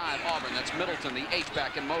and 5, Auburn. That's Middleton, the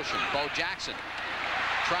H-back in motion. Bo Jackson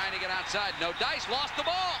trying to get outside. No dice, lost the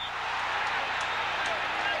ball.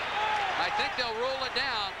 I think they'll rule it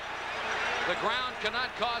down. The ground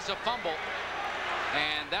cannot cause a fumble,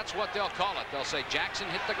 and that's what they'll call it. They'll say Jackson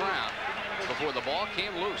hit the ground before the ball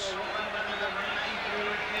came loose.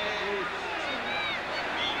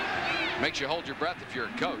 Makes you hold your breath if you're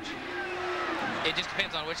a coach. It just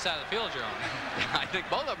depends on which side of the field you're on. I think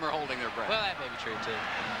both of them are holding their breath. Well, that may be true, too.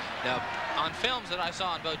 Now, on films that I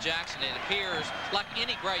saw on Bo Jackson, it appears like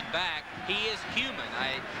any great back, he is human.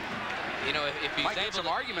 You know, if he's might get some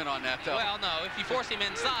argument on that, though. Well, no, if you force him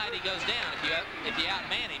inside, he goes down. If you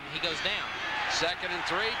outman him, he goes down. 2nd and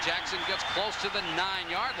 3. Jackson gets close to the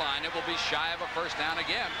 9-yard line. It will be shy of a first down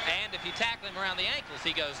again. And if you tackle him around the ankles,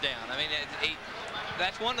 he goes down. I mean,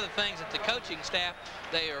 that's one of the things that the coaching staff,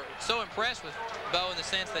 they are so impressed with Bo in the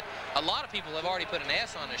sense that a lot of people have already put an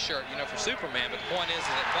S on his shirt, you know, for Superman. But the point is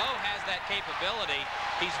that Bo has that capability.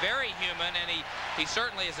 He's very human, and he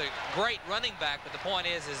certainly is a great running back. But the point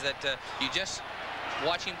is that you just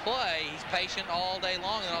watch him play. He's patient all day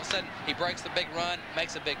long, and all of a sudden he breaks the big run,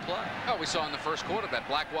 makes a big play. Oh, we saw in the first quarter that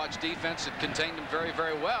Blackwatch defense had contained him very,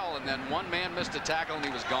 very well, and then one man missed a tackle and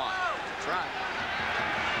he was gone. That's right.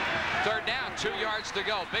 3rd down, 2 yards to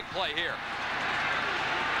go. Big play here.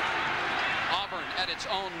 Auburn at its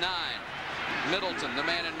own 9. Middleton, the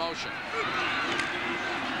man in motion.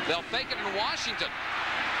 They'll fake it in Washington.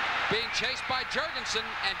 Being chased by Jurgensen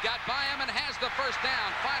and got by him and has the first down.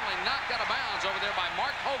 Finally knocked out of bounds over there by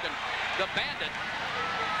Mark Hogan, the bandit.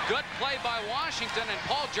 Good play by Washington, and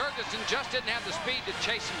Paul Jurgensen just didn't have the speed to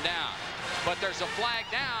chase him down. But there's a flag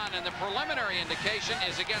down, and the preliminary indication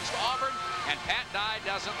is against Auburn, and Pat Dye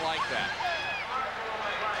doesn't like that.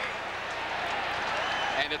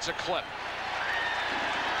 And it's a clip.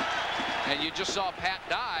 And you just saw Pat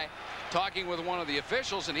Dye talking with one of the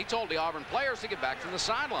officials, and he told the Auburn players to get back from the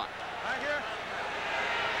sideline. Right here.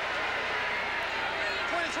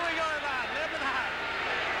 23-yard line, 11 and a half.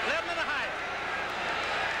 11 and a half.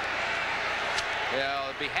 Yeah,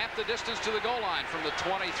 it'd be half the distance to the goal line from the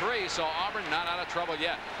 23, so Auburn not out of trouble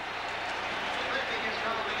yet.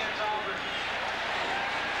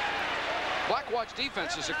 Blackwatch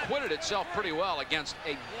defense has acquitted itself pretty well against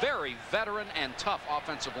a very veteran and tough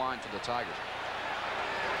offensive line for the Tigers.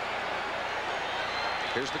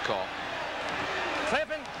 Here's the call.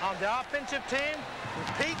 Clipping on the offensive team.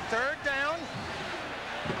 Repeat, 3rd down.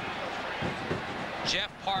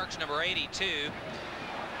 Jeff Parks, number 82,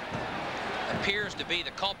 appears to be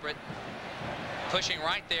the culprit. Pushing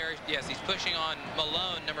right there. Yes, he's pushing on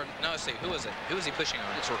Malone. Let's see, who is it? Who is he pushing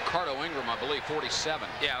on? It's Ricardo Ingram, I believe, 47.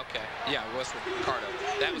 Yeah, okay. Yeah, it was Ricardo.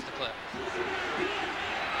 That was the clip.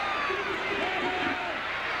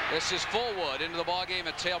 This is Fullwood into the ballgame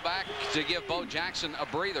at tailback to give Bo Jackson a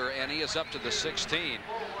breather, and he is up to the 16.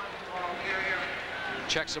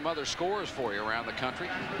 Check some other scores for you around the country.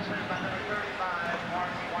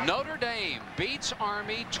 Notre Dame beats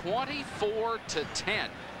Army 24-10.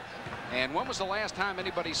 And when was the last time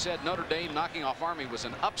anybody said Notre Dame knocking off Army was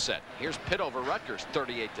an upset? Here's Pitt over Rutgers,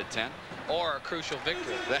 38-10. Or a crucial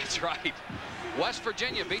victory. That's right. West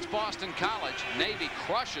Virginia beats Boston College. Navy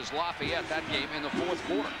crushes Lafayette that game in the 4th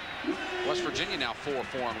quarter. West Virginia now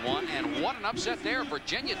 4-4-1. And what an upset there.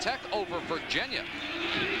 Virginia Tech over Virginia.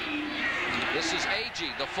 This is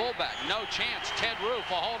Agee, the fullback. No chance. Ted Roof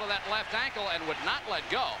a hold of that left ankle and would not let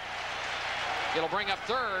go. It'll bring up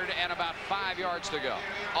 3rd and about 5 yards to go.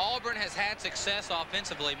 Auburn has had success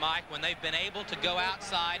offensively, Mike, when they've been able to go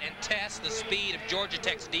outside and test the speed of Georgia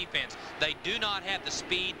Tech's defense. They do not have the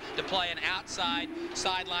speed to play an outside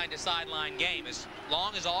sideline-to-sideline game. As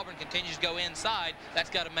long as Auburn continues to go inside, that's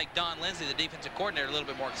got to make Don Lindsay, the defensive coordinator, a little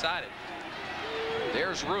bit more excited.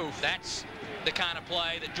 There's Roof. That's the kind of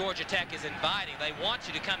play that Georgia Tech is inviting. They want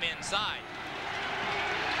you to come inside.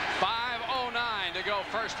 5:09 to go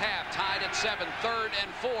first half, tied at 7, 3rd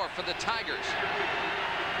and 4 for the Tigers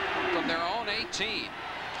from their own 18.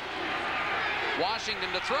 Washington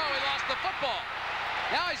to throw. He lost the football.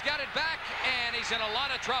 Now he's got it back, and he's in a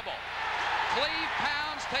lot of trouble. Cleve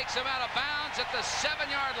Pounds takes him out of bounds at the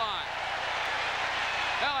 7-yard line.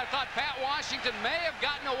 Well, I thought Pat Washington may have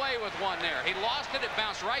gotten away with one there. He lost it. It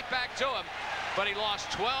bounced right back to him, but he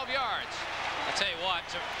lost 12 yards. I tell you what,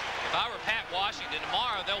 if I were Pat Washington,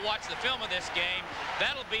 tomorrow they'll watch the film of this game.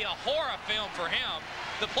 That'll be a horror film for him.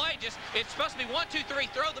 The play it's supposed to be 1, 2, 3,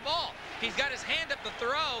 throw the ball. He's got his hand up to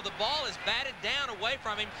throw. The ball is batted down away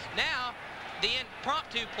from him. Now, the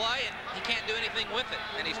impromptu play, and he can't do anything with it.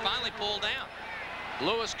 And he's finally pulled down.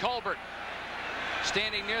 Lewis Colbert,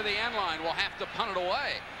 standing near the end line, will have to punt it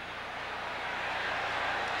away.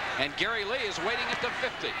 And Gary Lee is waiting at the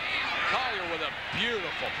 50. Collier with a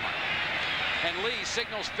beautiful punt. And Lee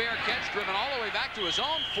signals fair catch, driven all the way back to his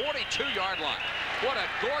own 42-yard line. What a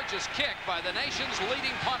gorgeous kick by the nation's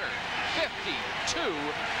leading punter. 52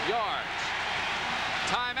 yards.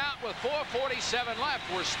 Timeout with 4:47 left.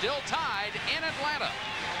 We're still tied in Atlanta.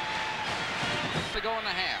 To go in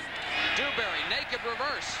the half. Dewberry, naked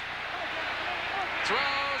reverse.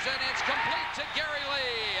 Throws, and it's complete to Gary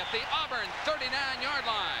Lee at the Auburn 39-yard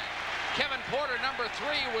line. Kevin Porter, number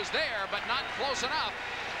 3, was there, but not close enough.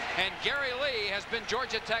 And Gary Lee has been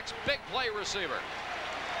Georgia Tech's big play receiver.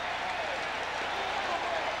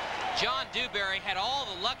 John Dewberry had all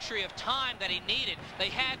the luxury of time that he needed. They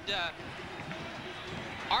had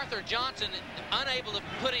Arthur Johnson unable to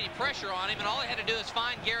put any pressure on him, and all he had to do is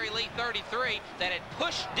find Gary Lee, 33, that had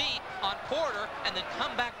pushed deep on Porter and then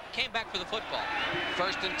came back for the football.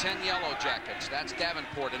 1st and 10 Yellow Jackets. That's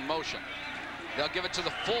Davenport in motion. They'll give it to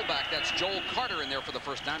the fullback. That's Joel Carter in there for the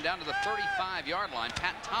first down, down to the 35-yard line.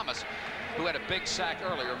 Pat Thomas, who had a big sack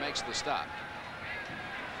earlier, makes the stop.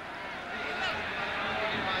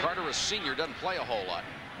 Carter, a senior, doesn't play a whole lot.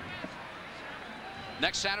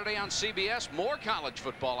 Next Saturday on CBS, more college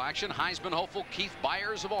football action. Heisman hopeful Keith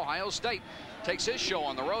Byers of Ohio State takes his show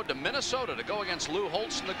on the road to Minnesota to go against Lou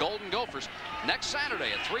Holtz and the Golden Gophers next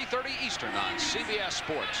Saturday at 3:30 Eastern on CBS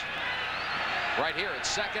Sports. Right here at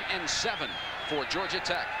 2nd and 7 for Georgia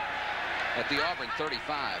Tech at the Auburn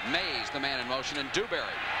 35. Mays, the man in motion, and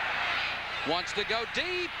Dewberry wants to go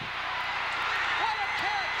deep. What a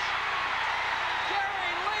catch!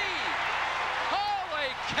 Gary Lee! Holy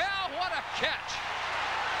cow, what a catch!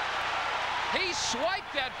 He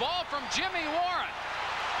swiped that ball from Jimmy Warren.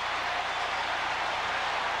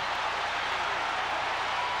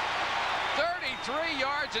 .3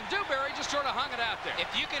 yards, and Dewberry just sort of hung it out there. If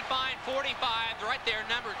you can find 45 right there,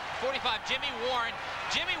 number 45, Jimmy Warren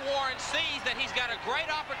sees that he's got a great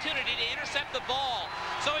opportunity to intercept the ball.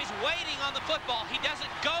 So he's waiting on the football. He doesn't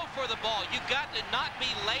go for the ball. You've got to not be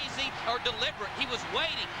lazy or deliberate. He was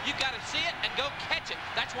waiting. You've got to see it and go catch it.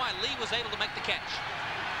 That's why Lee was able to make the catch.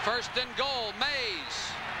 1st and goal, Mays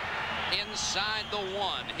inside the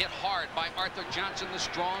 1, hit hard by Arthur Johnson, the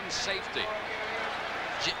strong safety.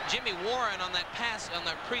 Jimmy Warren on that pass on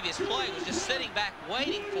that previous play was just sitting back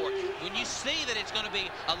waiting for it. When you see that it's going to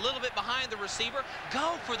be a little bit behind the receiver,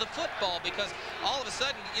 go for the football, because all of a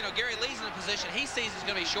sudden, you know, Gary Lee's in a position, he sees it's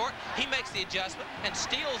going to be short, he makes the adjustment and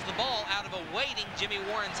steals the ball out of a waiting Jimmy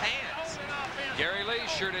Warren's hands. Gary Lee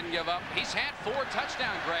sure didn't give up. He's had 4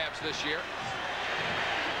 touchdown grabs this year.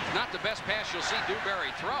 Not the best pass you'll see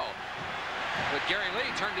Dewberry throw, but Gary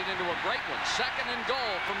Lee turned it into a great one. 2nd and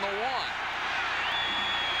goal from the 1.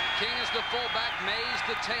 King is the fullback, Mays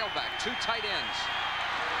the tailback. 2 tight ends.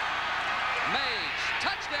 Mays,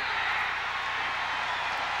 touchdown!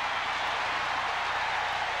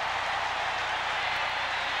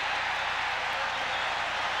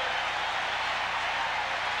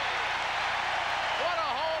 What a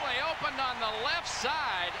hole they opened on the left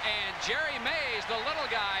side, and Jerry Mays, the little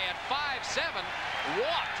guy at 5'7",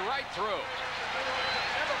 walked right through.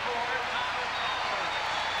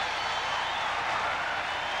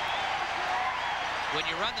 When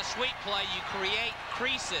you run the sweep play, you create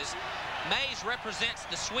creases. Mays represents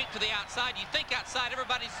the sweep to the outside. You think outside,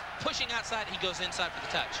 everybody's pushing outside. He goes inside for the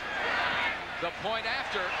touch. The point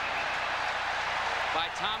after by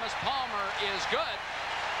Thomas Palmer is good,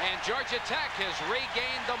 and Georgia Tech has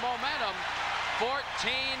regained the momentum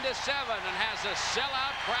 14-7 and has a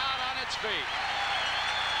sellout crowd on its feet.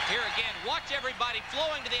 Here again, watch everybody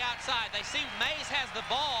flowing to the outside. They see Mays has the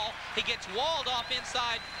ball. He gets walled off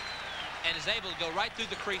inside and is able to go right through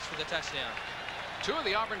the crease for the touchdown. 2 of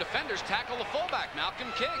the Auburn defenders tackle the fullback,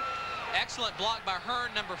 Malcolm King. Excellent block by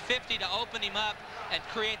Hearn, number 50, to open him up and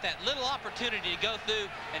create that little opportunity to go through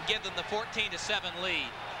and give them the 14-7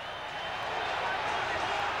 lead.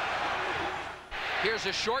 Here's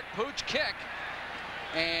a short pooch kick,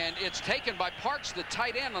 and it's taken by Parks, the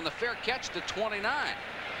tight end, on the fair catch to 29.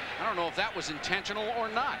 I don't know if that was intentional or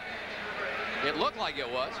not. It looked like it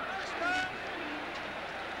was.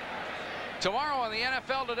 Tomorrow on the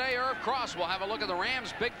NFL Today, Herb Cross will have a look at the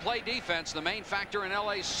Rams' big play defense, the main factor in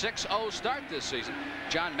LA's 6-0 start this season.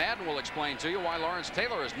 John Madden will explain to you why Lawrence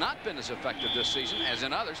Taylor has not been as effective this season as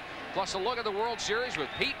in others. Plus a look at the World Series with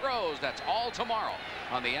Pete Rose. That's all tomorrow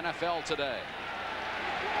on the NFL Today.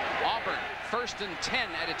 Auburn, 1st and 10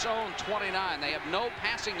 at its own 29. They have no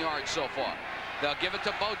passing yards so far. They'll give it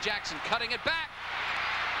to Bo Jackson, cutting it back.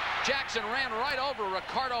 Jackson ran right over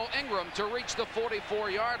Ricardo Ingram to reach the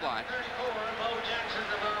 44-yard line.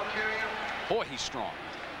 Boy, he's strong.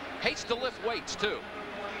 Hates to lift weights, too.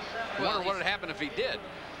 Well, wonder what would happen if he did.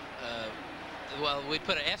 Well, we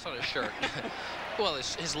put an S on his shirt. Well,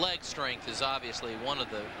 his leg strength is obviously one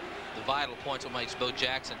of the vital points that makes Bo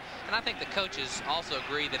Jackson. And I think the coaches also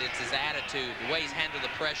agree that it's his attitude, the way he's handled the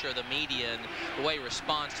pressure of the media, and the way he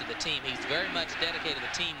responds to the team. He's very much dedicated to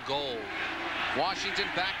the team goal. Washington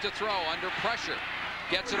back to throw under pressure.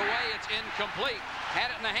 Gets it away. It's incomplete. had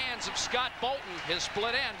it in the hands of Scott Bolton, his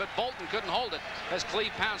split end, but Bolton couldn't hold it as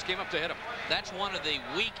Cleve Pounce came up to hit him. That's one of the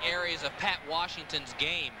weak areas of Pat Washington's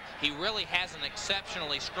game. He really has an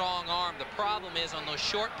exceptionally strong arm. The problem is on those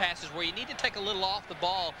short passes where you need to take a little off the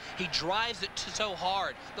ball, he drives it so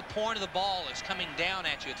hard. The point of the ball is coming down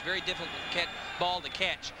at you. It's very difficult ball to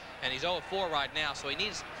catch, and he's 0-4 right now, so he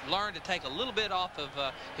needs to learn to take a little bit off of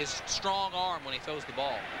his strong arm when he throws the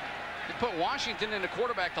ball. He put Washington in the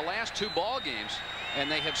quarterback the last 2 ball games,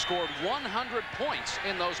 and they have scored 100 points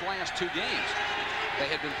in those last 2 games. They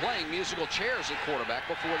had been playing musical chairs at quarterback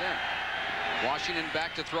before then. Washington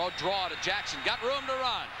back to throw, draw to Jackson, got room to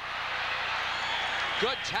run.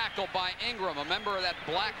 Good tackle by Ingram, a member of that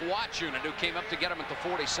Black Watch unit who came up to get him at the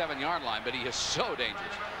 47-yard line, but he is so dangerous.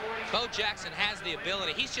 Bo Jackson has the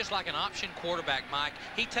ability. He's just like an option quarterback, Mike.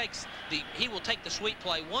 He will take the sweep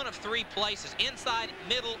play one of 3 places, inside,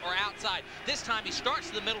 middle, or outside. This time he starts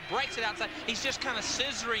to the middle, breaks it outside. He's just kind of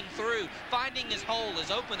scissoring through, finding his hole, his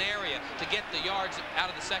open area to get the yards out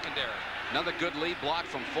of the secondary. Another good lead block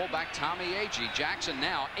from fullback Tommy Agee. Jackson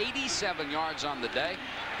now 87 yards on the day.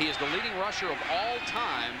 He is the leading rusher of all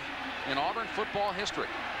time in Auburn football history.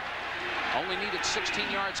 Only needed 16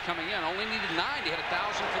 yards coming in. Only needed 9 to hit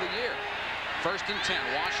 1,000 for the year. 1st and 10.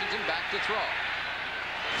 Washington back to throw.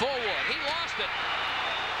 Fullwood. He lost it.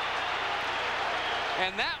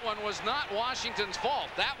 And that one was not Washington's fault.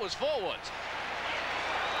 That was Fullwood's.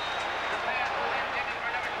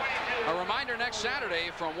 A reminder, next Saturday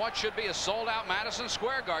from what should be a sold-out Madison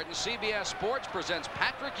Square Garden, CBS Sports presents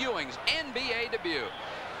Patrick Ewing's NBA debut.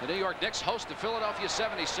 The New York Knicks host the Philadelphia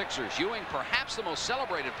 76ers. Ewing, perhaps the most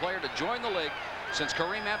celebrated player to join the league since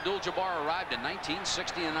Kareem Abdul-Jabbar arrived in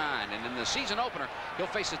 1969. And in the season opener, he'll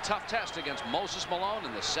face a tough test against Moses Malone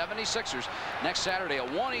and the 76ers next Saturday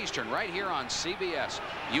at 1 Eastern right here on CBS.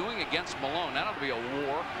 Ewing against Malone. That'll be a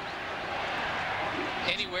war.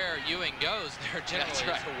 Anywhere Ewing goes, there generally is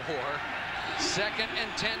a war. 2nd and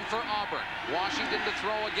 10 for Auburn. Washington to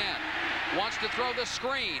throw again. Wants to throw the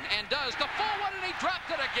screen and does the forward, and he dropped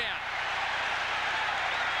it again.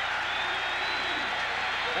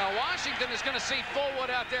 Now Washington is going to see Fullwood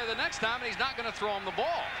out there the next time, and he's not going to throw him the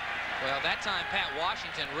ball. Well, that time Pat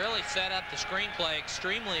Washington really set up the screenplay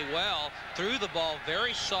extremely well. Threw the ball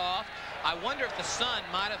very soft. I wonder if the sun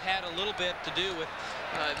might have had a little bit to do with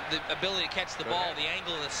the ability to catch the ball, the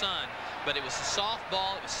angle of the sun. But it was a soft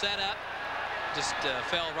ball. It was set up. Just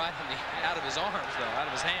fell right out of his arms, though, out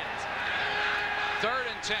of his hands. 3rd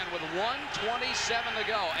and 10 with 1:27 to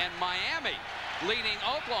go. And Miami leading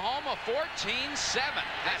Oklahoma 14-7.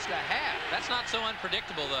 That's the half. That's not so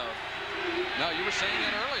unpredictable, though. No, you were saying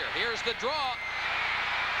it earlier. Here's the draw.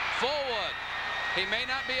 Fullwood. He may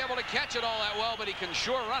not be able to catch it all that well, but he can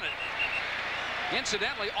sure run it.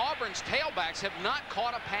 Incidentally, Auburn's tailbacks have not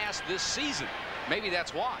caught a pass this season. Maybe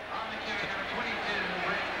that's why.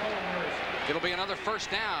 It'll be another 1st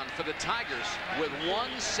down for the Tigers with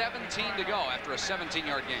 1:17 to go after a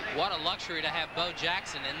 17-yard game. What a luxury to have Bo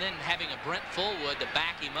Jackson and then having a Brent Fullwood to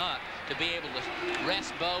back him up, to be able to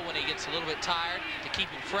rest Bo when he gets a little bit tired, to keep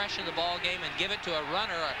him fresh in the ball game and give it to a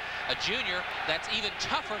runner, a junior, that's even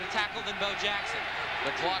tougher to tackle than Bo Jackson.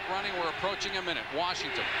 The clock running. We're approaching a minute.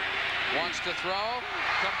 Washington wants to throw,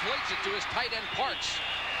 completes it to his tight end Parks.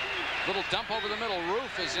 Little dump over the middle.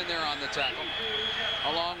 Roof is in there on the tackle,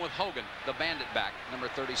 along with Hogan, the bandit back, number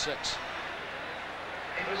 36.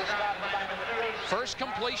 First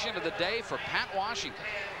completion of the day for Pat Washington.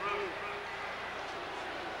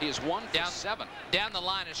 He is 1 for 7. Down the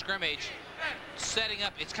line of scrimmage, setting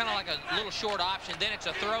up. It's kind of like a little short option. Then it's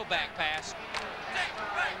a throwback pass.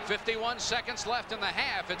 51 seconds left in the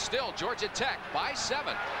half. It's still Georgia Tech by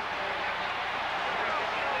 7.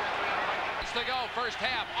 To go, 1st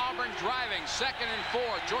half. Auburn driving, 2nd and 4.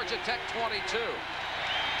 Georgia Tech 22.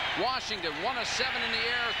 Washington 1 of 7 in the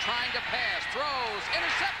air, trying to pass, throws,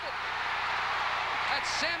 intercepted.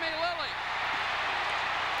 That's Sammy Lilly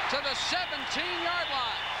to the 17-yard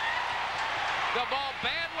line. The ball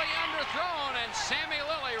badly underthrown, and Sammy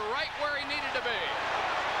Lilly right where he needed to be.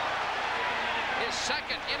 His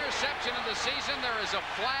 2nd interception of the season. There is a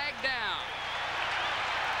flag down.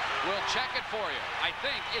 We'll check it for you. I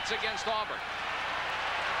think it's against Auburn.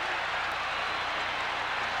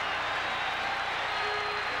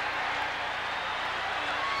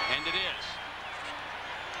 And it is.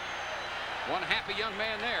 One happy young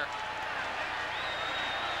man there.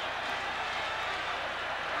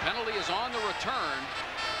 Penalty is on the return,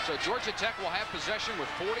 so Georgia Tech will have possession with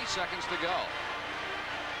 40 seconds to go.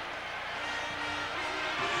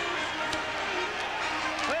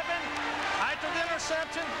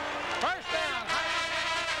 Interception. 1st down.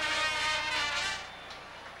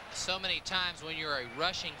 so many times when you're a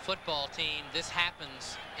rushing football team, this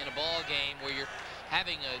happens in a ball game where you're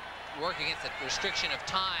having a work against the restriction of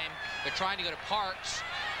time. They're trying to go to Parks.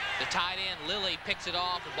 The tight end, Lilly, picks it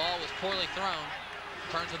off. The ball was poorly thrown.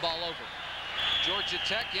 Turns the ball over. Georgia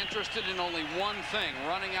Tech interested in only one thing,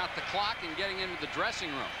 running out the clock and getting into the dressing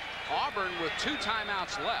room. Auburn with 2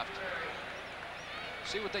 timeouts left.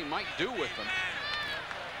 See what they might do with them.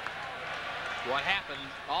 What happened,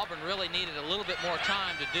 Auburn really needed a little bit more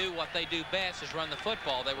time to do what they do best, is run the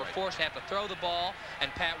football. They were forced to have to throw the ball,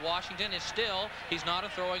 and Pat Washington is still, he's not a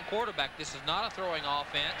throwing quarterback. This is not a throwing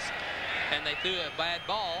offense, and they threw a bad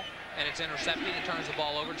ball, and it's intercepted and turns the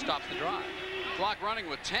ball over and stops the drive. Clock running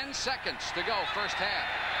with 10 seconds to go, first half.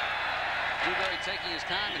 Dewberry taking his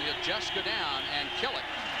time, and he'll just go down and kill it.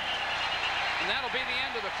 And that'll be the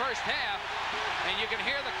end of the first half, and you can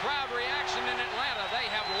hear the crowd reaction in Atlanta. They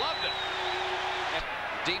have loved it.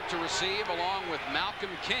 Deep to receive along with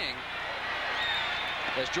Malcolm King,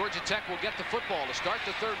 as Georgia Tech will get the football to start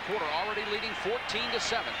the third quarter, already leading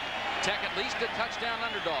 14-7. Tech at least a touchdown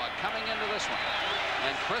underdog coming into this one.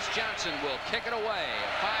 And Chris Johnson will kick it away, a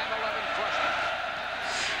 5'11" freshman.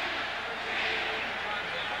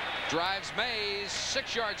 Drives Mays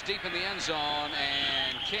 6 yards deep in the end zone,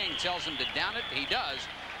 and King tells him to down it. He does,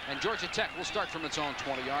 and Georgia Tech will start from its own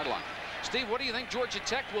 20-yard line. Steve, what do you think Georgia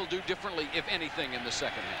Tech will do differently, if anything, in the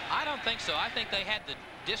second half? I don't think so. I think they had the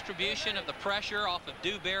distribution of the pressure off of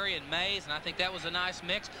Dewberry and Mays, and I think that was a nice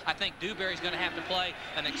mix. I think Dewberry's going to have to play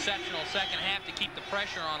an exceptional second half to keep the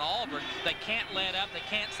pressure on Auburn. They can't let up. They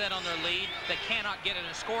can't set on their lead. They cannot get in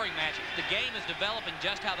a scoring match. The game is developing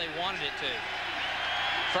just how they wanted it to.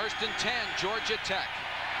 1st and 10, Georgia Tech.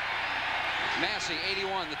 Massey,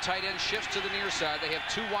 81. The tight end shifts to the near side. They have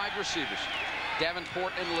 2 wide receivers,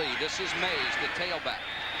 Davenport and Lee. This is Mays, the tailback.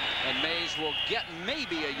 And Mays will get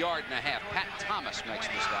maybe a yard and a half. Pat Thomas makes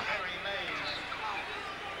the stop.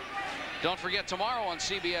 Don't forget, tomorrow on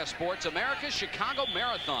CBS Sports, America's Chicago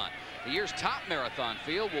Marathon. The year's top marathon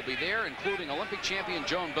field will be there, including Olympic champion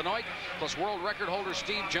Joan Benoit, plus world record holder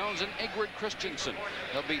Steve Jones and Ingrid Christensen.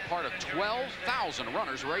 They'll be part of 12,000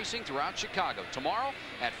 runners racing throughout Chicago tomorrow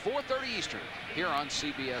at 4:30 Eastern here on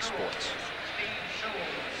CBS Sports.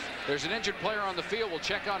 There's an injured player on the field. We'll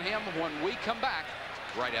check on him when we come back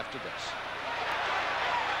right after this.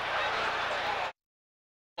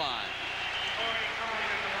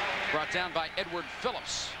 Brought down by Edward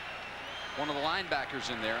Phillips, one of the linebackers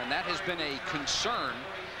in there, and that has been a concern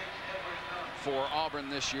for Auburn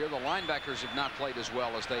this year. The linebackers have not played as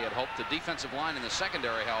well as they had hoped. The defensive line in the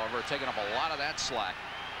secondary, however, taking up a lot of that slack.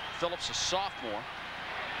 Phillips, a sophomore.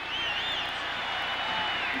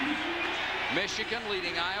 Michigan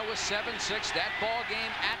leading Iowa 7-6. That ball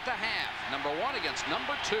game at the half. Number 1 against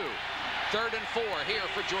number 2. 3rd and 4 here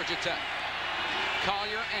for Georgia Tech.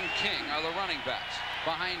 Collier and King are the running backs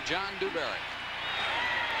behind John Dewberry,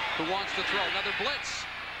 who wants to throw. Another blitz.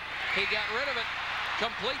 He got rid of it.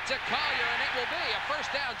 Complete to Collier, and it will be a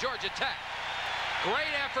first down, Georgia Tech.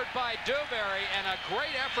 Great effort by Dewberry and a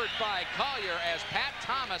great effort by Collier as Pat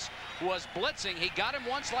Thomas was blitzing. He got him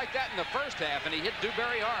once like that in the first half, and he hit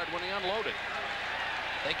Dewberry hard when he unloaded.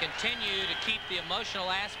 They continue to keep the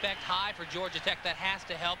emotional aspect high for Georgia Tech. That has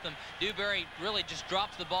to help them. Dewberry really just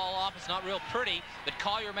drops the ball off. It's not real pretty, but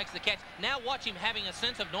Collier makes the catch. Now watch him having a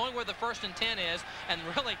sense of knowing where the 1st and 10 is, and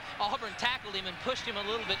really Auburn tackled him and pushed him a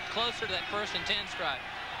little bit closer to that 1st and 10 stride.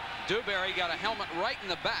 Dewberry got a helmet right in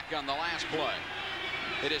the back on the last play.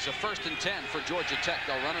 It is a 1st and 10 for Georgia Tech.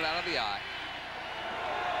 They'll run it out of the eye.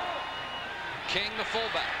 King, the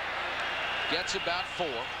fullback, gets about 4.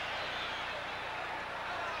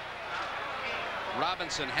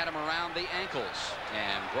 Robinson had him around the ankles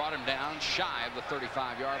and brought him down shy of the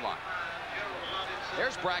 35-yard line.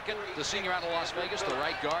 There's Brackett, the senior out of Las Vegas, the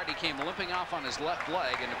right guard. He came limping off on his left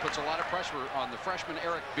leg, and it puts a lot of pressure on the freshman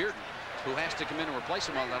Eric Bearden, who has to come in and replace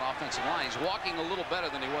him on that offensive line. He's walking a little better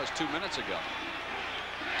than he was 2 minutes ago.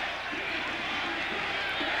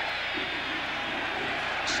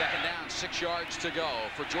 Second down, 6 yards to go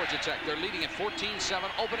for Georgia Tech. They're leading at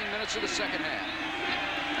 14-7, opening minutes of the second half.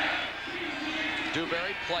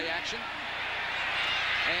 Dewberry, play action.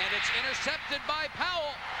 And it's intercepted by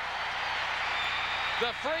Powell.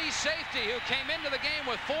 The free safety who came into the game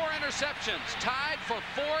with 4 interceptions, tied for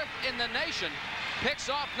 4th in the nation, picks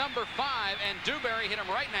off number 5, and Dewberry hit him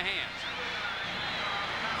right in the hands.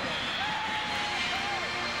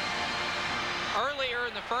 Earlier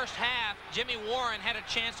in the first half, Jimmy Warren had a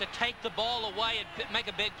chance to take the ball away and make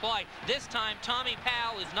a big play. This time, Tommy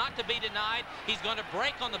Powell is not to be denied. He's going to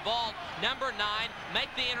break on the ball, number 9, make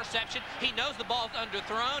the interception. He knows the ball's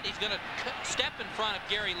underthrown. He's going to step in front of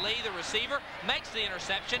Gary Lee, the receiver, makes the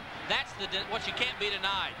interception. That's what you can't be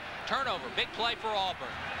denied. Turnover, big play for Auburn.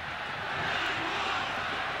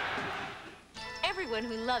 Everyone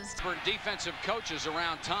who loves defensive coaches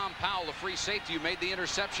around Tom Powell, the free safety, who made the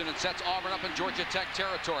interception and sets Auburn up in Georgia Tech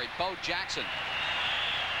territory. Bo Jackson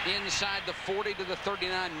inside the 40 to the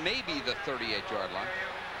 39, maybe the 38-yard line.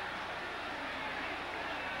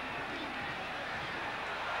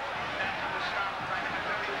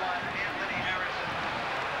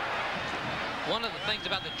 One of the things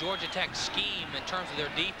about the Georgia Tech scheme in terms of their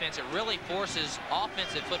defense, it really forces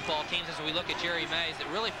offensive football teams, as we look at Jerry Mays, it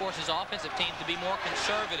really forces offensive teams to be more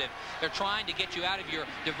conservative. They're trying to get you out of your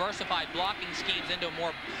diversified blocking schemes into a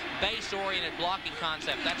more base-oriented blocking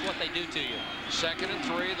concept. That's what they do to you. 2nd and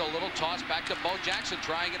 3, the little toss back to Bo Jackson,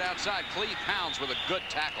 trying it outside. Cleve Pounds with a good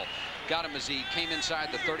tackle. Got him as he came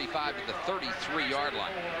inside the 35 to the 33-yard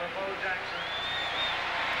line.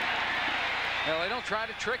 Well, they don't try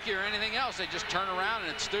to trick you or anything else. They just turn around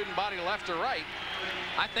and it's student body left or right.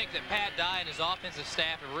 I think that Pat Dye and his offensive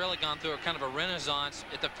staff have really gone through a kind of a renaissance.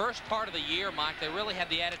 At the first part of the year, Mike, they really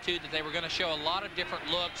had the attitude that they were going to show a lot of different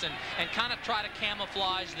looks and kind of try to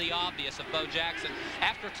camouflage the obvious of Bo Jackson.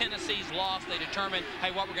 After Tennessee's loss, they determined,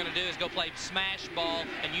 hey, what we're going to do is go play smash ball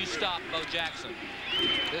and you stop Bo Jackson.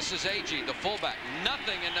 This is Agee, the fullback.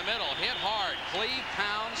 Nothing in the middle. Hit hard. Cleve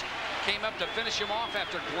Pounds came up to finish him off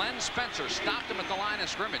after Glenn Spencer stopped him at the line of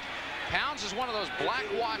scrimmage. Pounds is one of those black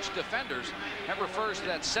watch defenders that refers to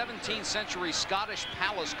that 17th century Scottish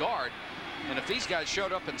palace guard. And if these guys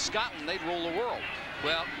showed up in Scotland, they'd rule the world.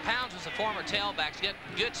 Well, Pounds was a former tailback. He's got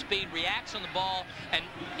good speed, reacts on the ball, and,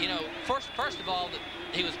 you know, first of all,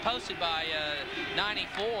 he was posted by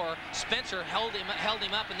 94. Spencer held him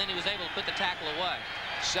up, and then he was able to put the tackle away.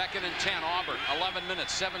 2nd and 10, Auburn. 11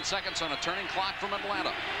 minutes, 7 seconds on a turning clock from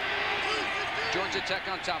Atlanta. Georgia Tech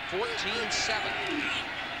on top, 14-7.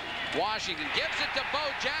 Washington gives it to Bo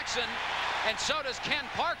Jackson, and so does Ken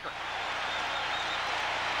Parker.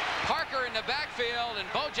 Parker in the backfield, and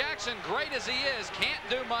Bo Jackson, great as he is, can't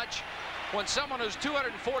do much when someone who's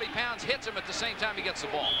 240 pounds hits him at the same time he gets the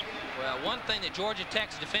ball. Well, one thing that Georgia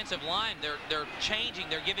Tech's defensive line, they're changing.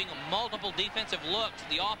 They're giving them multiple defensive looks.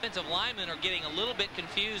 The offensive linemen are getting a little bit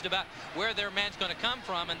confused about where their man's going to come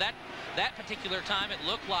from, and that particular time it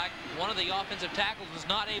looked like one of the offensive tackles was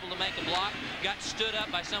not able to make a block, got stood up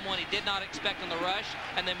by someone he did not expect on the rush,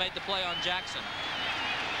 and they made the play on Jackson.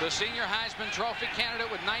 The senior Heisman Trophy candidate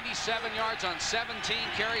with 97 yards on 17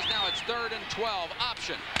 carries. Now it's 3rd and 12.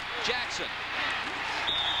 Option. Jackson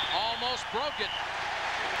almost broke it.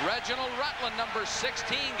 Reginald Rutland, number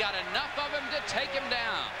 16, got enough of him to take him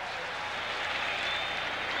down.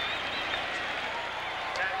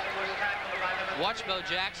 Watch Bo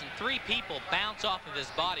Jackson. 3 people bounce off of his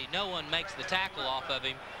body. No one makes the tackle off of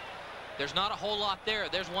him. There's not a whole lot there.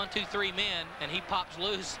 There's 1, 2, 3 men, and he pops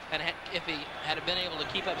loose. And if he had been able to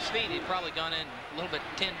keep up speed, he'd probably gone in a little bit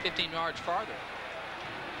 10, 15 yards farther.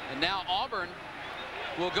 And now Auburn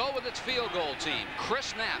will go with its field goal team.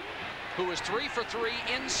 Chris Knapp, who is 3 for 3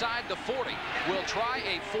 inside the 40, will try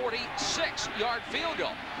a 46-yard field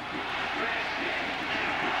goal.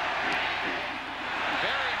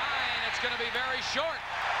 Very high, and it's going to be very short.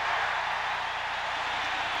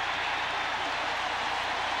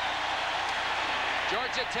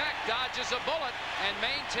 Georgia Tech dodges a bullet and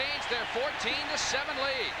maintains their 14-7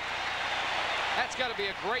 lead. That's got to be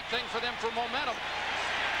a great thing for them for momentum.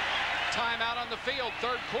 Timeout on the field,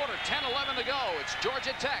 3rd quarter, 10-11 to go. It's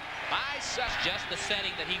Georgia Tech by 7. Just the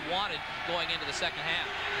setting that he wanted going into the 2nd half.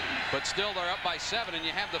 But still, they're up by 7, and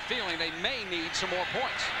you have the feeling they may need some more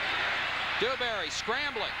points. Dewberry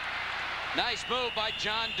scrambling. Nice move by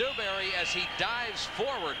John Dewberry as he dives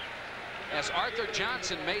forward as Arthur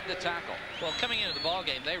Johnson made the tackle. Well, coming into the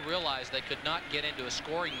ballgame, they realized they could not get into a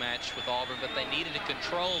scoring match with Auburn, but they needed to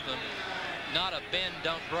control them. Not a bend,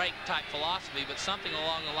 don't break type philosophy, but something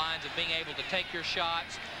along the lines of being able to take your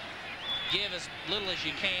shots, give as little as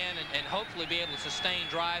you can, and hopefully be able to sustain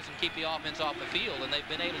drives and keep the offense off the field. And they've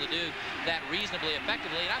been able to do that reasonably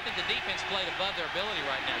effectively. And I think the defense played above their ability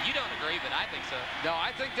right now. You don't agree, but I think so. No,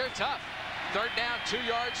 I think they're tough. 3rd down, 2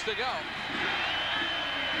 yards to go.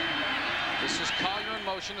 This is Collier in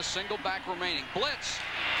motion, a single back remaining. Blitz.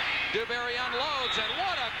 Dewberry unloads, and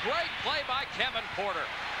what a great play by Kevin Porter.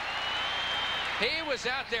 He was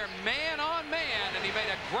out there man on man, and he made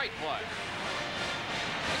a great play.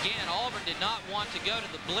 Again, Auburn did not want to go to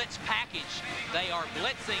the blitz package. They are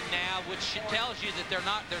blitzing now, which tells you that they're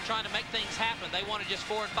trying to make things happen. They wanted just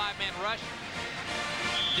 4- and 5-man rush.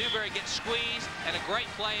 Dewberry gets squeezed, and a great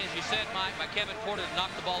play, as you said, Mike, by Kevin Porter to knock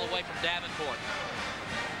the ball away from Davenport.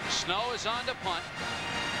 Snow is on to punt.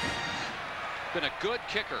 Been a good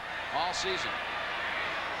kicker all season.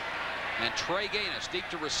 And Trey Gaines deep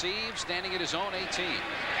to receive, standing at his own 18.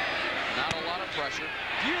 Not a lot of pressure.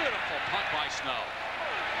 Beautiful punt by Snow.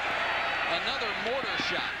 Another mortar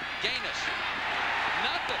shot. Gaines.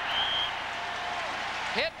 Nothing.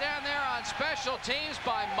 Hit down there on special teams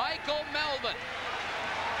by Michael Melvin.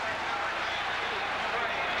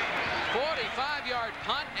 45-yard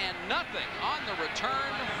punt and nothing on the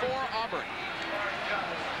return for Auburn.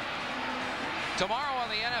 Tomorrow on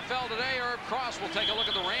the NFL Today, Herb Cross will take a look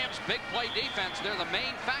at the Rams' big play defense. They're the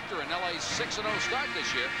main factor in LA's 6-0 start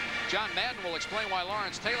this year. John Madden will explain why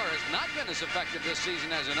Lawrence Taylor has not been as effective this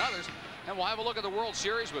season as in others. And we'll have a look at the World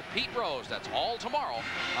Series with Pete Rose. That's all tomorrow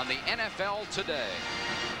on the NFL Today.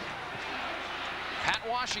 Pat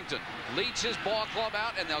Washington leads his ball club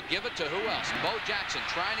out, and they'll give it to who else? Bo Jackson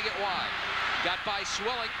trying to get wide. Got by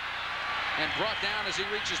Swilling and brought down as he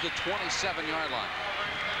reaches the 27-yard line.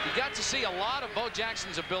 You got to see a lot of Bo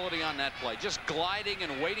Jackson's ability on that play, just gliding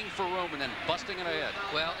and waiting for room and then busting it ahead.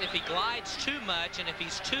 Well, if he glides too much and if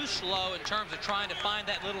he's too slow in terms of trying to find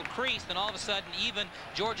that little crease, then all of a sudden even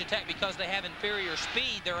Georgia Tech, because they have inferior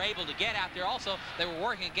speed, they're able to get out there. Also, they were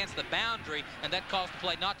working against the boundary, and that caused the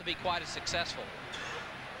play not to be quite as successful.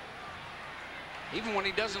 Even when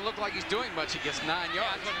he doesn't look like he's doing much, he gets 9 yards. Yeah,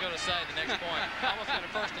 I was going to say the next point. Almost got a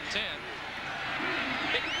 1st and 10.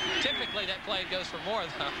 Typically, that play goes for more,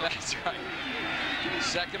 though. That's right.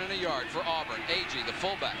 2nd and a yard for Auburn. Agee, the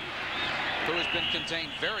fullback, who has been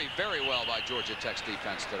contained very, very well by Georgia Tech's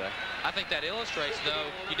defense today. I think that illustrates, though,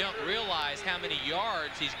 you don't realize how many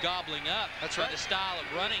yards he's gobbling up. That's right. By the style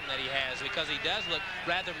of running that he has, because he does look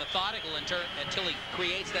rather methodical until he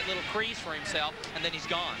creates that little crease for himself, and then he's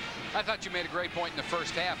gone. I thought you made a great point in the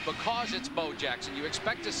first half. Because it's Bo Jackson, you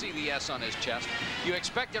expect to see the S on his chest. You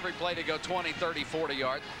expect every play to go 20, 30, 40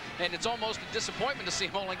 yards. And it's almost a disappointment to see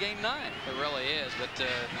him only gain 9. It really is. But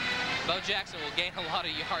Bo Jackson will gain a lot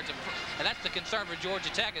of yards. And that's the concern for Georgia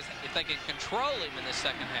Tech, is if they can control him in the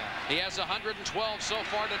second half. He has 112 so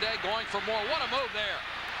far today, going for more. What a move there.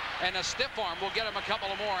 And a stiff arm will get him a couple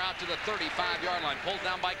of more out to the 35-yard line. Pulled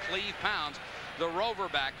down by Cleve Pounds, the Rover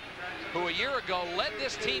back, who a year ago led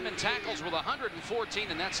this team in tackles with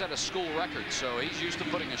 114, and that set a school record. So he's used to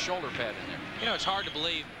putting a shoulder pad in there. You know, it's hard to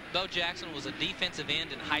believe. Bo Jackson was a defensive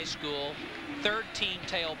end in high school, 3rd-team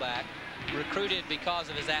tailback, recruited because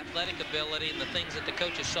of his athletic ability and the things that the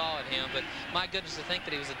coaches saw in him. But my goodness, to think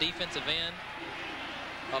that he was a defensive end.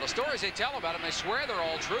 Well, the stories they tell about him, they swear they're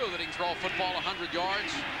all true, that he can throw a football 100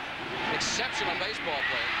 yards. Exceptional baseball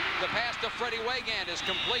play. The pass to Freddie Wegand is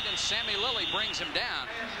complete, and Sammy Lilly brings him down.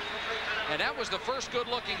 And that was the first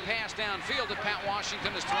good-looking pass downfield that Pat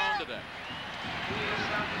Washington has thrown today.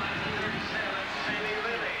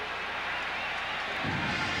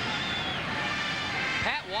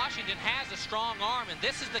 Pat Washington has a strong arm, and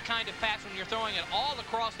this is the kind of pass when you're throwing it all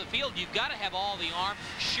across the field. You've got to have all the arm.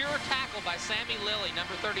 Sure tackle by Sammy Lilly,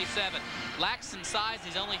 number 37. Lacks in size.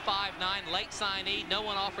 He's only 5'9", late signee. No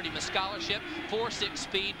one offered him a scholarship. 4.6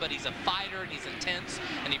 speed, but he's a fighter and he's intense.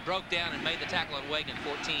 And he broke down and made the tackle on Wagan,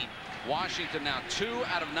 14. Washington now 2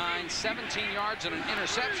 out of 9, 17 yards and an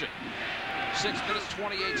interception. 6 minutes,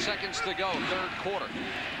 28 seconds to go, 3rd quarter.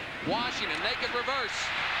 Washington, naked reverse.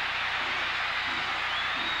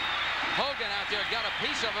 Hogan out there got a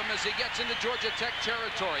piece of him as he gets into Georgia Tech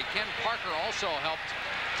territory. Ken Parker also helped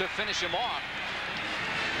to finish him off.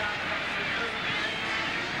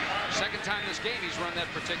 Second time this game he's run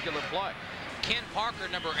that particular play. Ken Parker,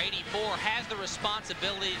 number 84, has the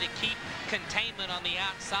responsibility to keep containment on the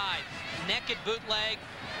outside. Naked bootleg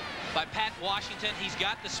by Pat Washington. He's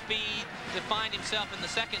got the speed to find himself in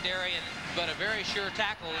the secondary, but a very sure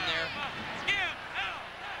tackle in there.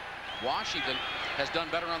 Washington has done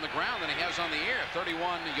better on the ground than he has on the air.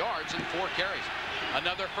 31 yards and 4 carries.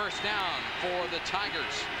 Another first down for the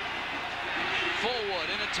Tigers. Fullwood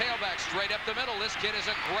in a tailback straight up the middle. This kid is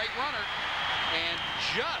a great runner and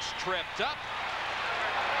just tripped up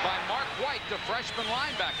by Mark White, the freshman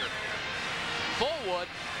linebacker. Fullwood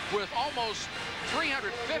with almost 350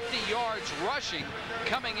 yards rushing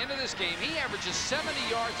coming into this game. He averages 70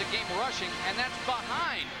 yards a game rushing, and that's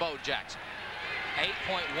behind Bo Jackson.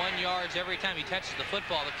 8.1 yards every time he touches the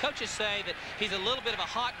football. The coaches say that he's a little bit of a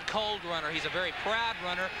hot and cold runner. He's a very proud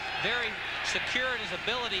runner, very secure in his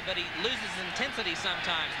ability, but he loses intensity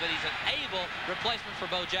sometimes. But he's an able replacement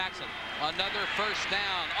for Bo Jackson. Another first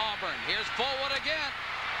down. Auburn. Here's Fullwood again.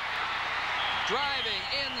 Driving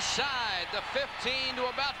inside the 15 to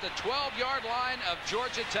about the 12-yard line of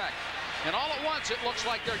Georgia Tech. And all at once, it looks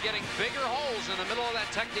like they're getting bigger holes in the middle of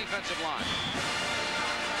that Tech defensive line.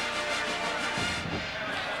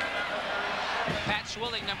 Pat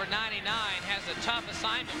Schwilling, number 99, has a tough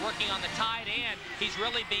assignment working on the tight end. He's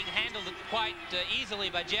really being handled quite easily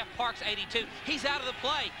by Jeff Parks, 82. He's out of the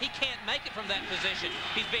play. He can't make it from that position.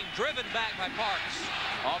 He's being driven back by Parks.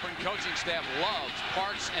 Auburn coaching staff loves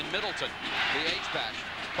Parks and Middleton, the H-back.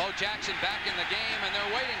 Bo Jackson back in the game, and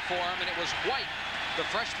they're waiting for him, and it was White, the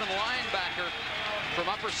freshman linebacker from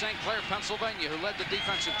Upper St. Clair, Pennsylvania, who led the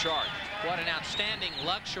defensive charge. What an outstanding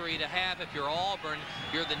luxury to have if you're Auburn.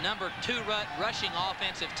 You're the number 2 rushing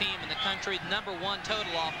offensive team in the country, number 1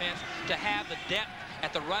 total offense, to have the depth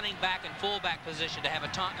at the running back and fullback position, to have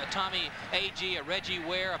a Tommy Agee, a Reggie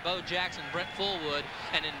Ware, a Bo Jackson, Brent Fullwood,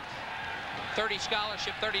 and in 30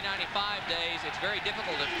 scholarship, 30-95 days, it's very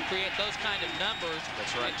difficult to create those kind of numbers.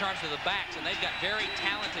 That's right. In terms of the backs, and they've got very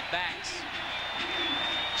talented backs.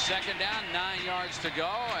 Second down, 9 yards to go,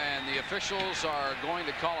 and the officials are going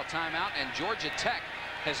to call a timeout, and Georgia Tech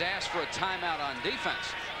has asked for a timeout on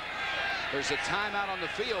defense. There's a timeout on the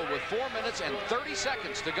field with 4 minutes and 30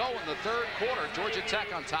 seconds to go in the third quarter. Georgia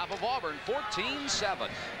Tech on top of Auburn, 14-7.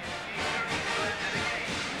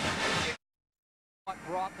 What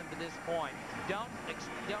brought them to this point. Don't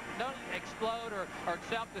explode or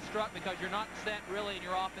self-destruct because you're not set really in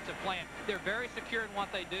your offensive plan. They're very secure in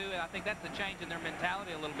what they do, and I think that's the change in their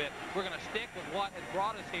mentality a little bit. We're going to stick with what has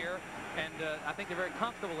brought us here, and I think they're very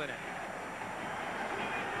comfortable in it.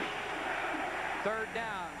 Third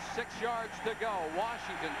down, 6 yards to go.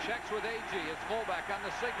 Washington checks with Agee, his fullback on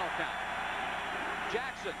the signal count.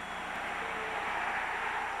 Jackson.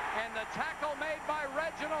 And the tackle made by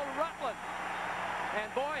Reginald Rutland. And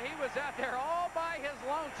boy, he was out there all by his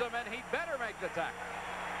lonesome, and he better make the tackle.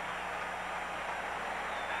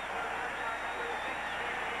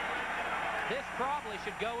 This probably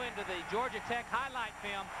should go into the Georgia Tech highlight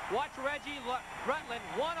film. Watch Reggie Rutland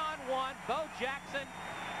one-on-one. Bo Jackson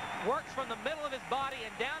works from the middle of his body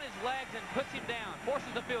and down his legs and puts him down. Forces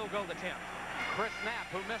the field goal attempt. Chris Knapp,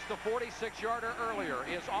 who missed a 46-yarder earlier,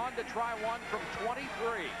 is on to try one from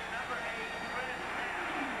 23.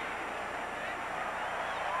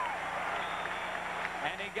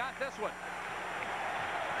 And he got this one.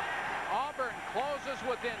 Auburn closes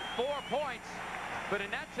within 4 points. But in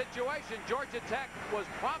that situation, Georgia Tech was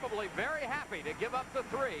probably very happy to give up the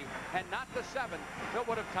 3 and not the 7 that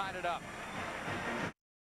would have tied it up.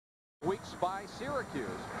 Weeks by Syracuse.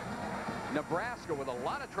 Nebraska with a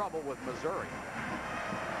lot of trouble with Missouri.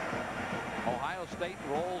 Ohio State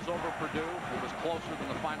rolls over Purdue. It was closer than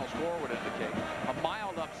the final score would indicate. A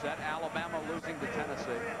mild upset, Alabama losing to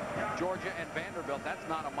Tennessee. Georgia and Vanderbilt, that's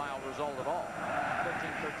not a mild result at all.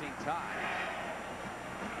 13-13 tie.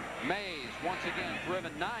 Mays once again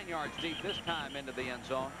driven 9 yards deep, this time into the end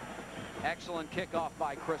zone. Excellent kickoff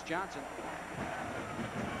by Chris Johnson.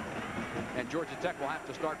 And Georgia Tech will have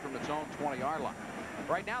to start from its own 20-yard line.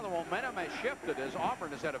 Right now, the momentum has shifted as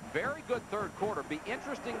Auburn has had a very good third quarter. Be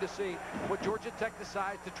interesting to see what Georgia Tech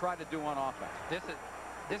decides to try to do on offense.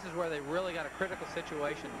 This is where they really got a critical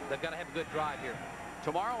situation. They've got to have a good drive here.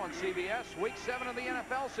 Tomorrow on CBS, Week 7 of the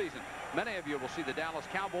NFL season. Many of you will see the Dallas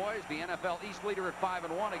Cowboys, the NFL East leader at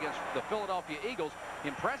 5-1 against the Philadelphia Eagles.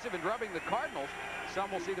 Impressive in drubbing the Cardinals.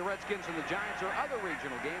 Some will see the Redskins and the Giants or other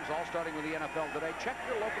regional games, all starting with the NFL today. Check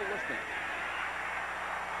your local listing.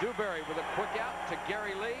 Dewberry with a quick out to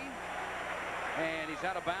Gary Lee. And he's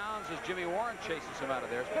out of bounds as Jimmy Warren chases him out of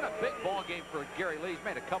there. It's been a big ball game for Gary Lee. He's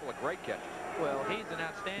made a couple of great catches. Well, he's an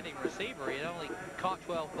outstanding receiver. He only caught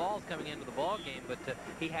 12 balls coming into the ball game, but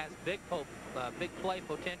he has big play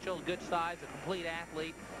potential, good size, a complete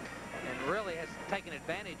athlete, and really has taken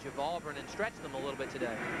advantage of Auburn and stretched them a little bit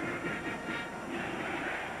today.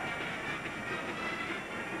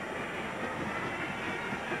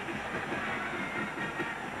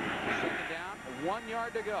 Second down, 1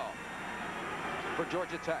 yard to go for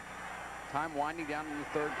Georgia Tech. Time winding down in the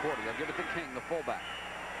third quarter. They'll give it to King, the fullback.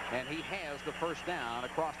 And he has the first down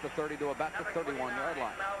across the 30 to about the 31-yard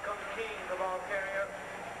line. Malcolm King, the ball carrier.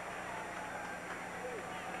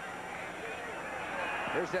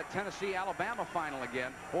 There's that Tennessee-Alabama final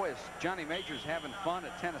again. Boy, is Johnny Majors having fun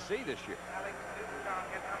at Tennessee this year.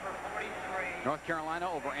 North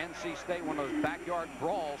Carolina over NC State, one of those backyard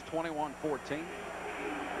brawls, 21-14.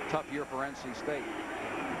 Tough year for NC State.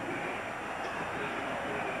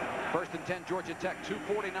 First and 10, Georgia Tech.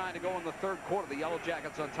 2:49 to go in the third quarter. The Yellow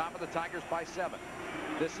Jackets on top of the Tigers by 7.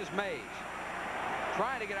 This is Mays.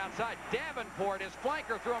 Trying to get outside. Davenport, his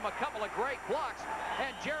flanker, threw him a couple of great blocks,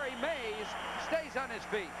 and Jerry Mays stays on his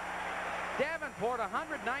feet. Davenport,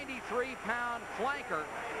 193-pound flanker,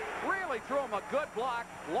 really threw him a good block,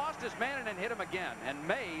 lost his man, and then hit him again. And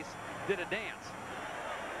Mays did a dance.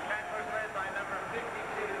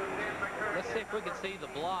 Let's see if we can see the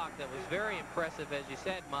block. That was very impressive, as you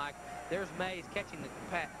said, Mike. There's Mays catching the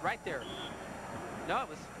pass right there. No, it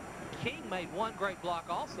was King made one great block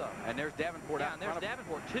also. And there's Davenport out in front of him.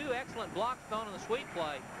 Davenport. 2 excellent blocks thrown on the sweep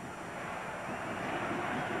play.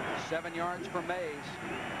 7 yards for Mays.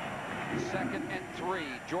 2nd and 3,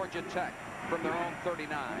 Georgia Tech from their own 39.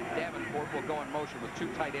 Davenport will go in motion with 2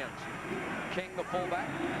 tight ends. King, the fullback,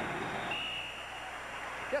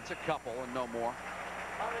 gets a couple and no more.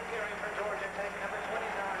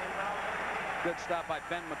 Good stop by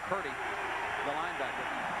Ben McCurdy, the linebacker.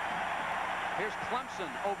 Here's Clemson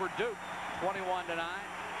over Duke, 21-9.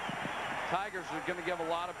 Tigers are going to give a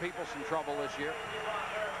lot of people some trouble this year,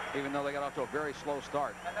 even though they got off to a very slow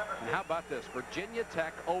start. And how about this? Virginia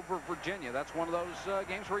Tech over Virginia. That's one of those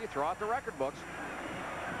games where you throw out the record books.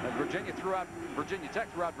 And Virginia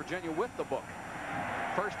Tech threw out Virginia with the book.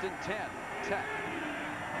 1st and 10, Tech,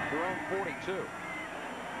 their own 42.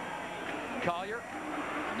 Collier,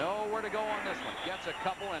 nowhere to go on this one. Gets a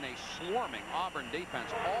couple and a swarming Auburn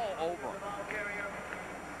defense all over him.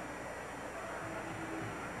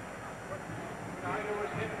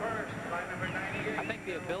 I think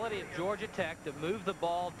the ability of Georgia Tech to move the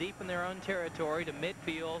ball deep in their own territory to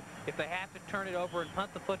midfield, if they have to turn it over and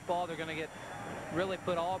punt the football, they're going to really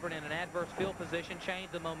put Auburn in an adverse field position, change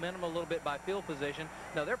the momentum a little bit by field position.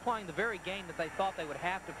 No, they're playing the very game that they thought they would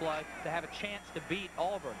have to play to have a chance to beat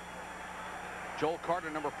Auburn. Joel Carter,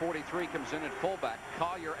 number 43, comes in at fullback.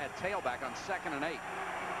 Collier at tailback on 2nd and 8.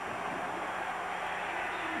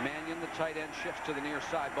 Mannion, the tight end, shifts to the near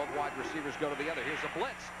side. Both wide receivers go to the other. Here's a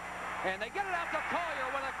blitz. And they get it out to Collier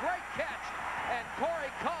with a great catch. And Corey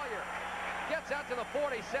Collier gets out to the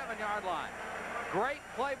 47-yard line. Great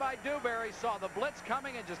play by Dewberry. Saw the blitz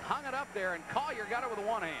coming and just hung it up there. And Collier got it with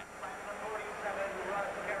one hand.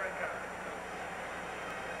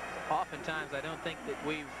 Oftentimes, I don't think that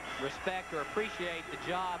we respect or appreciate the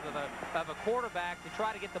job of a quarterback to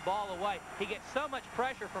try to get the ball away. He gets so much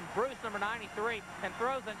pressure from Bruce, number 93, and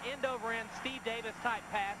throws an end-over-end Steve Davis-type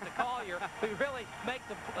pass to Collier, who really makes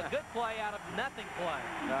a good play out of nothing play.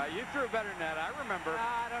 You threw better than that. I remember.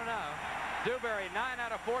 I don't know. Dewberry, 9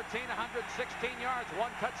 out of 14, 116 yards, 1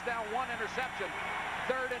 touchdown, 1 interception.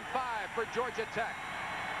 3rd and 5 for Georgia Tech.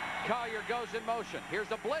 Collier goes in motion. Here's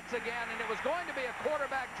the blitz again, and it was going to be a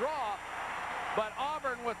quarterback draw, but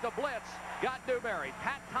Auburn with the blitz got Dewberry.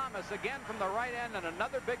 Pat Thomas again from the right end, and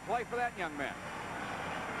another big play for that young man.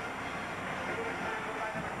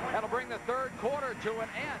 That'll bring the third quarter to an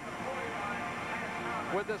end.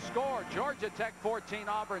 With the score, Georgia Tech 14,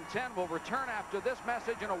 Auburn 10. Will return after this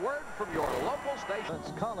message and a word from your local station.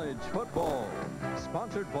 It's college football,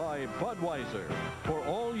 sponsored by Budweiser. For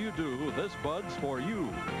all you do, this Bud's for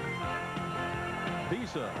you.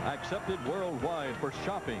 Visa, accepted worldwide for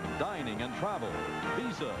shopping, dining, and travel.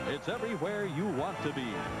 Visa, it's everywhere you want to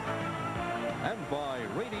be. And by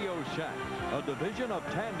Radio Shack, a division of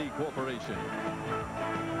Tandy Corporation.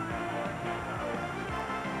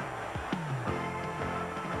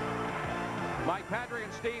 Mike Padre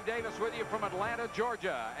and Steve Davis with you from Atlanta,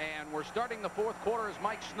 Georgia. And we're starting the fourth quarter as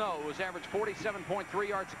Mike Snow, who's averaged 47.3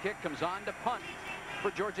 yards a kick, comes on to punt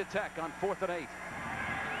for Georgia Tech on 4th and 8.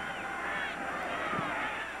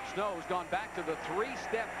 Snow's gone back to the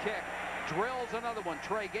 3-step kick, drills another one.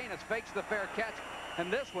 Trey Gaines fakes the fair catch,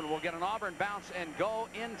 and this one will get an Auburn bounce and go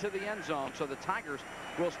into the end zone. So the Tigers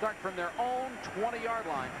will start from their own 20-yard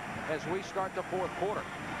line as we start the fourth quarter.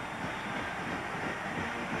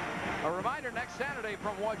 A reminder, next Saturday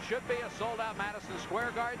from what should be a sold-out Madison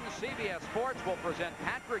Square Garden, CBS Sports will present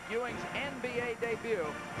Patrick Ewing's NBA debut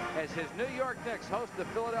as his New York Knicks host the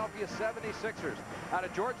Philadelphia 76ers. Out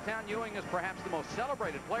of Georgetown, Ewing is perhaps the most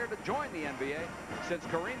celebrated player to join the NBA since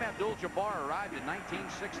Kareem Abdul-Jabbar arrived in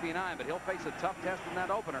 1969, but he'll face a tough test in that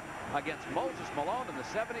opener against Moses Malone and the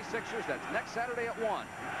 76ers. That's next Saturday at 1,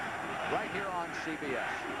 right here on CBS.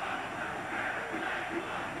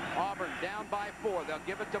 Auburn down by 4. They'll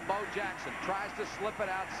give it to Bo Jackson. Tries to slip it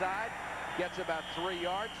outside. Gets about 3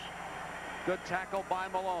 yards. Good tackle by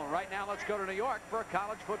Malone. Right now, let's go to New York for a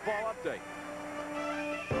college football update.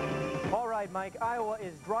 All right, right, Mike. Iowa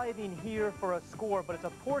is driving here for a score, but it's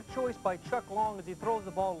a poor choice by Chuck Long as he throws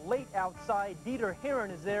the ball late outside. Dieter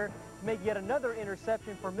Heron is there to make yet another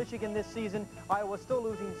interception for Michigan this season. Iowa still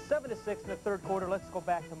losing 7-6 in the third quarter. Let's go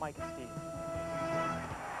back to Mike and Steve.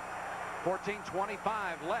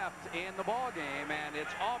 14:25 left in the ball game, and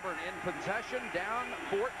it's Auburn in possession, down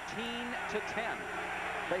 14-10,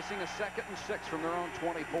 facing a 2nd and 6 from their own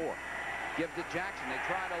 24. Give to Jackson. They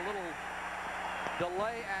tried a little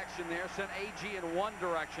delay action there, sent AG in one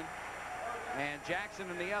direction and Jackson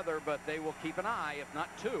in the other, but they will keep an eye, if not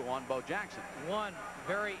two, on Bo Jackson. One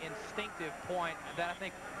very instinctive point that I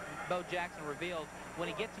think Bo Jackson reveals: when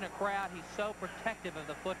he gets in a crowd, he's so protective of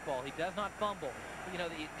the football. He does not fumble. You know,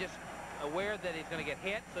 he's just aware that he's going to get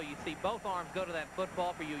hit, so you see both arms go to that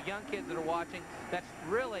football. For you young kids that are watching, that's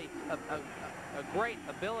really a great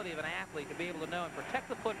ability of an athlete to be able to know and protect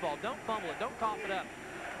the football. Don't fumble it. Don't cough it up.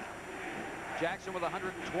 Jackson with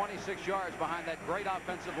 126 yards behind that great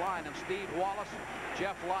offensive line of Steve Wallace,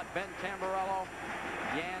 Jeff Lott, Ben Tamburello,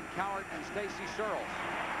 Yan Cowart, and Stacy Searles.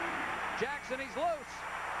 Jackson, he's loose.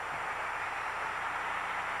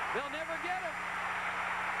 They'll never get him.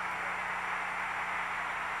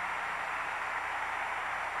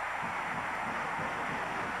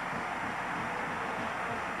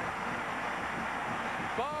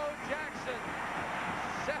 Bo Jackson,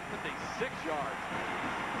 76 yards.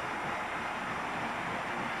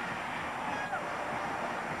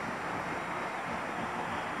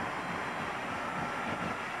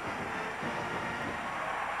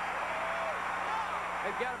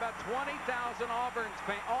 They've got about 20,000 Auburn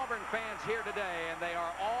fans here today, and they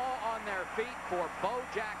are all on their feet for Bo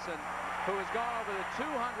Jackson, who has gone over the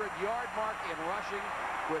 200-yard mark in rushing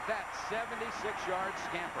with that 76-yard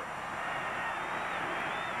scamper.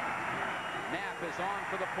 Knapp is on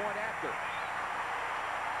for the point after,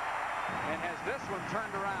 and has this one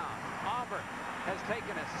turned around. Auburn has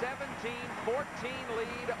taken a 17-14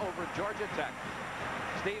 lead over Georgia Tech.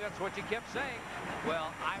 Steve, that's what you kept saying.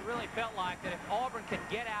 Well, I really felt like that if Auburn could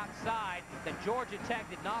get outside, that Georgia Tech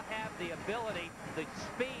did not have the ability, the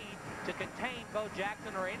speed to contain Bo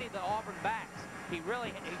Jackson or any of the Auburn backs. He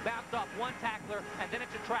bounced off one tackler, and then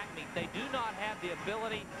it's a track meet. They do not have the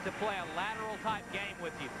ability to play a lateral type game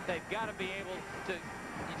with you. They've got to be able to,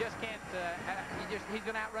 you just can't, he's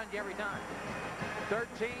going to outrun you every time.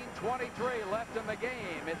 13:23 left in the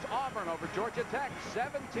game. It's Auburn over Georgia Tech,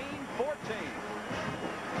 17-14.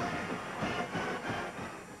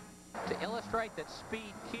 To illustrate that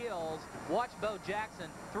speed kills, watch Bo Jackson.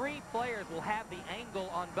 3 players will have the angle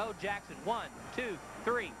on Bo Jackson. 1, 2,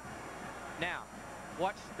 3. Now,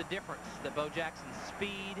 watch the difference that Bo Jackson's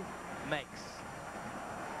speed makes.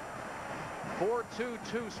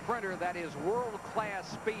 4.22 sprinter, that is world-class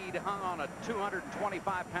speed hung on a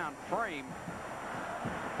 225-pound frame.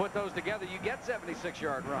 Put those together, you get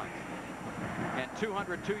 76-yard runs. And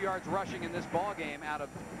 202 yards rushing in this ball game out of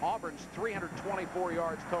Auburn's 324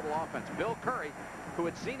 yards total offense. Bill Curry, who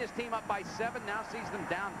had seen his team up by 7, now sees them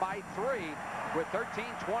down by 3 with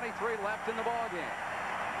 13:23 left in the ball game.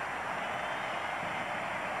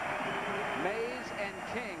 Mays and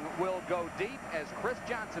King will go deep as Chris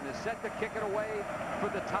Johnson is set to kick it away for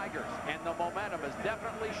the Tigers. And the momentum has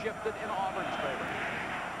definitely shifted in Auburn's favor.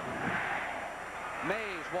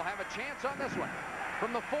 Mays will have a chance on this one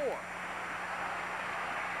from the 4.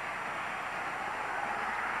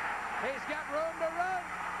 He's got room to run.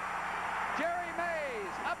 Jerry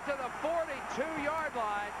Mays up to the 42-yard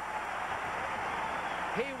line.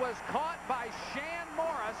 He was caught by Shan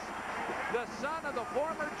Morris, the son of the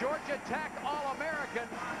former Georgia Tech All-American.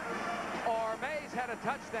 Or Mays had a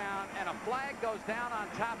touchdown, and a flag goes down on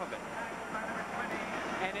top of it.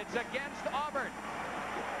 And it's against Auburn.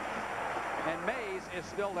 And Mays is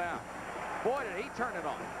still down. Boy, did he turn it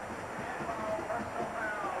on.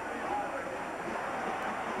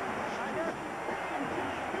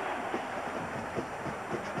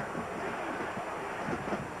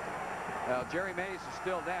 Well, Jerry Mays is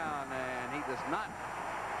still down, and he does not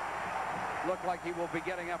look like he will be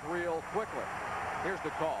getting up real quickly. Here's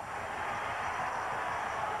the call.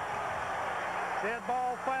 Dead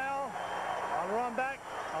ball foul. On the run back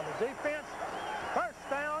on the defense. First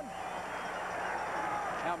down.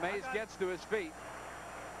 Now Mays gets to his feet.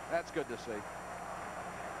 That's good to see.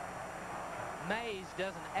 Mays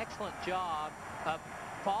does an excellent job of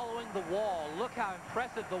following the wall. Look how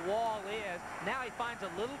impressive the wall is. Now he finds a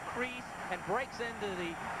little crease and breaks into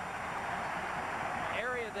the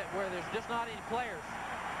area where there's just not any players.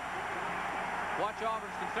 Watch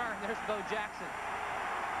Auburn's concern. There's Bo Jackson.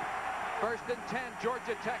 1st and 10,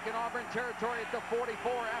 Georgia Tech in Auburn territory at the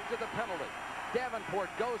 44 after the penalty.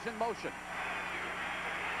 Davenport goes in motion.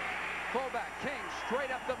 Fullback King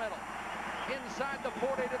straight up the middle. Inside the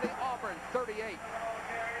 40 to the Auburn 38.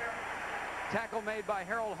 Tackle made by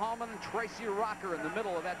Harold Hallman and Tracy Rocker in the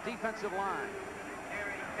middle of that defensive line.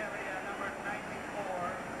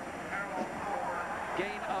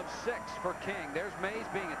 Gain of 6 for King. There's Mays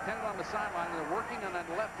being attended on the sideline, and they're working on that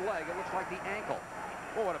left leg. It looks like the ankle.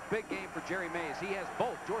 Oh, what a big game for Jerry Mays. He has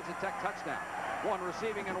both Georgia Tech touchdowns, one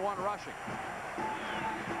receiving and one rushing.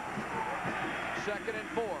 2nd and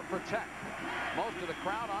 4 for Tech. Most of the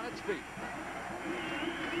crowd on its feet.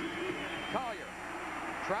 Collier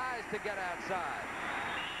tries to get outside.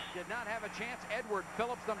 Did not have a chance. Edward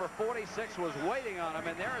Phillips, number 46, was waiting on him,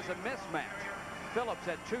 and there is a mismatch. Phillips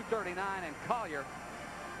at 239 and Collier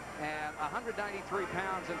at 193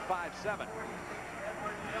 pounds and 5'7".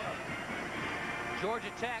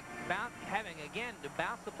 Georgia Tech having again to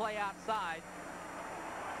bounce the play outside,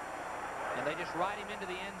 and they just ride him into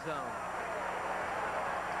the end zone.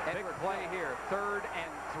 Big play here, 3rd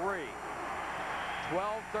and 3.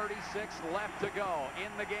 12:36 left to go in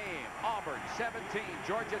the game. Auburn 17,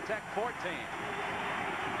 Georgia Tech 14.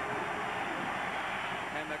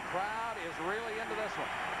 And the crowd is really into this one.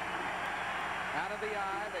 Out of the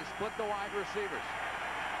eye, they split the wide receivers.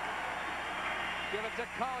 Give it to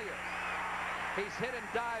Collier. He's hit and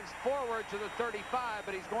dives forward to the 35,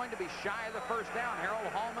 but he's going to be shy of the first down. Harold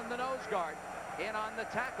Hallman, the nose guard, in on the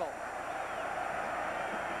tackle.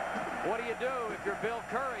 What do you do if you're Bill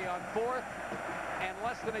Curry on 4th and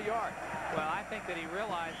less than a yard? Well, I think that he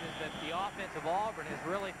realizes that the offense of Auburn has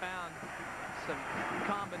really found some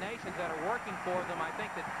combinations that are working for them. I think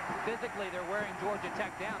that physically they're wearing Georgia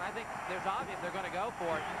Tech down. I think there's obvious they're going to go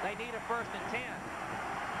for it. They need a 1st and 10.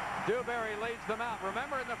 Dewberry leads them out.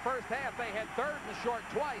 Remember, in the first half, they had 3rd and short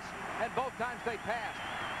twice, and both times they passed.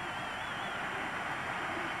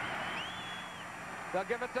 They'll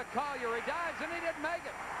give it to Collier. He dives, and he didn't make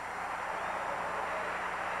it.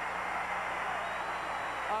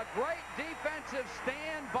 A great defensive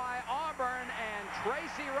stand by Auburn, and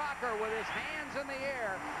Tracy Rocker with his hands in the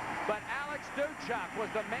air. But Alex Duchok was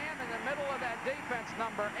the man in the middle of that defense,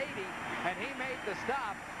 number 80, and he made the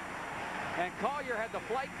stop. And Collier had the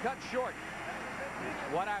flight cut short.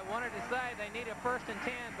 What I wanted to say, they need a 1st and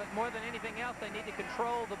 10, but more than anything else, they need to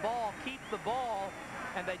control the ball, keep the ball,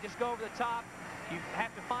 and they just go over the top. You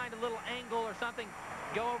have to find a little angle or something,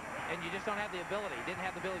 go over, and you just don't have the ability. Didn't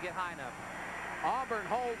have the ability to get high enough. Auburn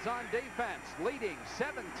holds on defense, leading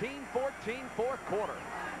 17-14 4th quarter.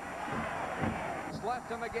 Left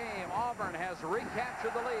in the game. Auburn has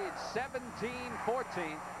recaptured the lead,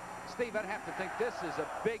 17-14. Steve, I'd have to think this is a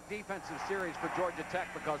big defensive series for Georgia Tech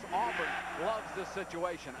because Auburn loves this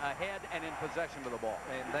situation, ahead and in possession of the ball.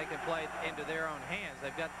 And they can play into their own hands.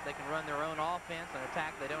 They can run their own offense and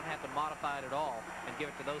attack. They don't have to modify it at all and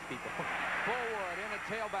give it to those people. Forward in a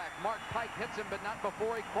tailback. Mark Pike hits him, but not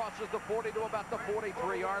before he crosses the 40 to about the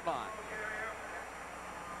 43-yard line.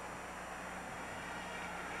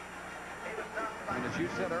 And as you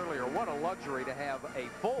said earlier, what a luxury to have a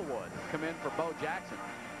Fullwood come in for Bo Jackson.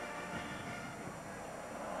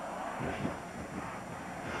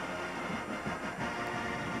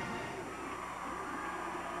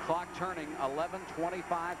 Clock turning,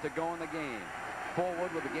 11:25 to go in the game.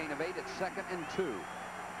 Fullwood with a gain of 8 at 2nd and 2.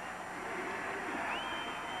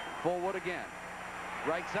 Fullwood again.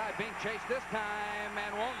 Right side being chased this time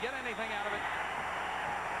and won't get anything out of it.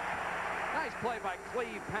 Nice play by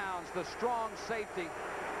Cleve Pounds, the strong safety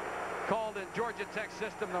called in Georgia Tech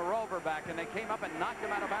system the rover back, and they came up and knocked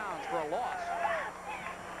him out of bounds for a loss.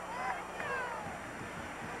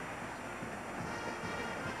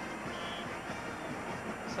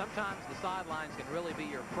 Sometimes the sidelines can really be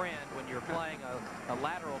your friend when you're playing a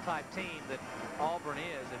lateral type team that Auburn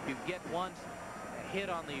is. If you get one hit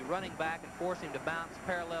on the running back and force him to bounce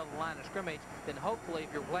parallel to the line of scrimmage, then hopefully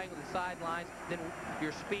if you're playing with the sidelines, then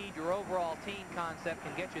your speed, your overall team concept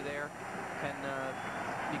can get you there, and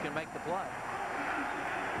you can make the play.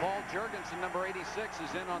 Paul Jurgensen, number 86,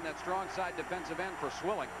 is in on that strong side defensive end for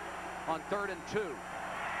Swilling on 3rd and 2.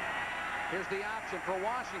 Here's the option for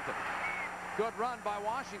Washington. Good run by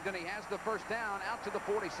Washington. He has the first down out to the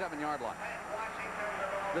 47-yard line.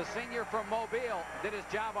 The senior from Mobile did his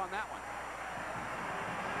job on that one,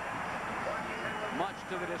 much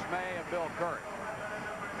to the dismay of Bill Curry.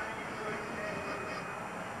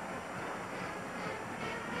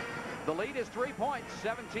 The lead is 3 points,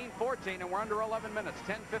 17-14, and we're under 11 minutes,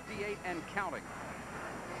 10:58 and counting.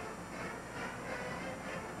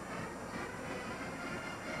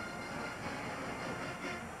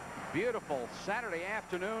 Beautiful Saturday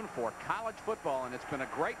afternoon for college football, and it's been a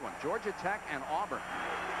great one. Georgia Tech and Auburn.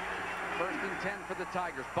 1st and 10 for the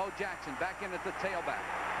Tigers. Bo Jackson back in at the tailback.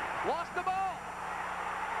 Lost the ball.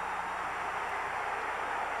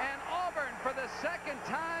 And Auburn, for the second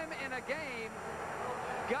time in a game,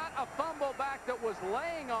 got a fumble back that was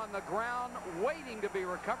laying on the ground, waiting to be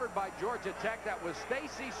recovered by Georgia Tech. That was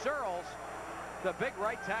Stacy Searles, the big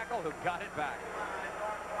right tackle, who got it back.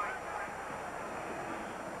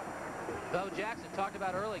 Bo Jackson talked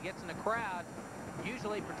about early, gets in the crowd,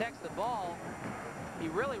 usually protects the ball. He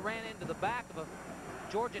really ran into the back of a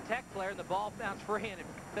Georgia Tech player, and the ball bounced free, and it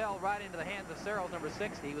fell right into the hands of Searles, number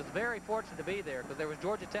 60. He was very fortunate to be there because there was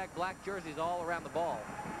Georgia Tech black jerseys all around the ball.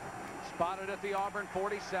 Spotted at the Auburn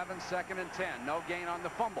 47, 2nd and 10. No gain on the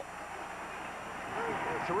fumble.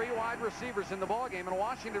 3 wide receivers in the ballgame, and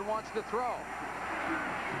Washington wants to throw.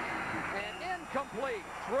 And incomplete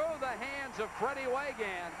through the hands of Freddie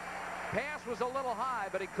Wagan. Pass was a little high,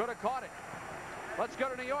 but he could have caught it. Let's go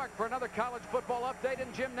to New York for another college football update,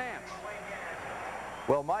 and Jim Nance.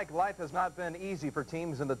 Well, Mike, life has not been easy for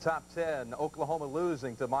teams in the top 10. Oklahoma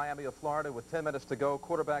losing to Miami of Florida with 10 minutes to go.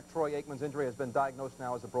 Quarterback Troy Aikman's injury has been diagnosed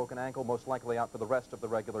now as a broken ankle, most likely out for the rest of the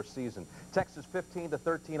regular season. Texas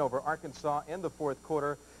 15-13 over Arkansas in the 4th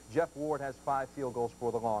quarter. Jeff Ward has 5 field goals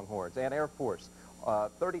for the Longhorns. And Air Force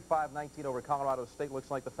 35-19 over Colorado State. Looks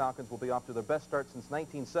like the Falcons will be off to their best start since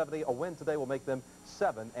 1970. A win today will make them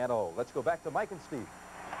 7-0. Let's go back to Mike and Steve.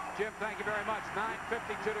 Jim, thank you very much.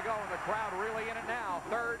 9:52 to go, and the crowd really in it now.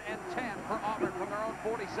 3rd and 10 for Auburn from their own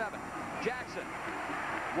 47. Jackson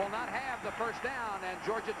will not have the first down, and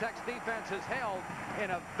Georgia Tech's defense is held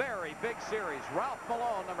in a very big series. Ralph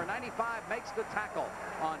Malone, number 95, makes the tackle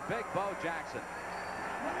on Big Bo Jackson.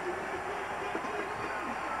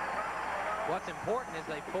 What's important is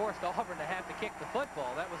they forced Auburn to have to kick the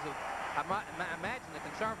football. That was, I imagine, the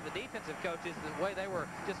concern for the defensive coaches, the way they were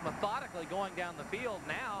just methodically going down the field.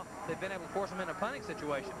 Now they've been able to force them in a punting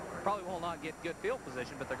situation. Probably will not get good field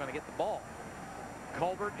position, but they're going to get the ball.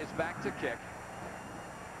 Colbert is back to kick.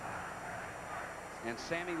 And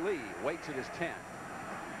Sammy Lee waits at his 10.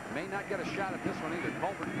 May not get a shot at this one either.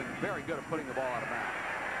 Colbert's been very good at putting the ball out of bounds.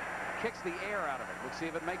 Kicks the air out of it. Let's see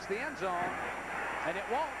if it makes the end zone. And it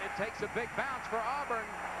won't. It takes a big bounce for Auburn.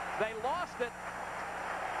 They lost it.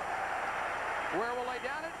 Where will they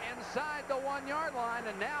down it? Inside the 1-yard line.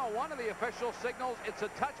 And now one of the officials signals it's a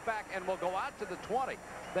touchback and will go out to the 20.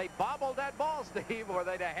 They bobbled that ball, Steve, or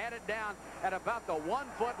they'd have had it down at about the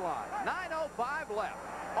 1-foot line. 9:05 left.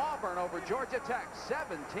 Auburn over Georgia Tech,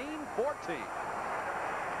 17-14.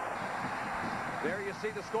 There you see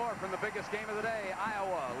the score from the biggest game of the day.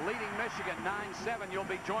 Iowa leading Michigan 9-7. You'll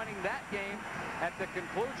be joining that game at the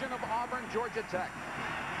conclusion of Auburn-Georgia Tech.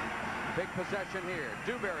 Big possession here.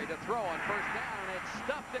 Dewberry to throw on first down, and it's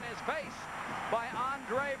stuffed in his face by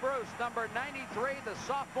Andre Bruce, number 93, the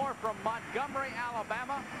sophomore from Montgomery,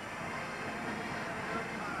 Alabama.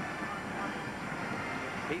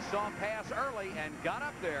 He saw a pass early and got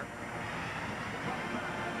up there.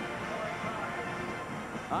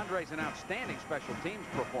 Andre's an outstanding special teams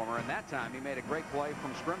performer, and that time he made a great play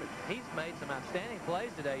from scrimmage. He's made some outstanding plays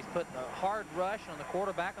today. He's put a hard rush on the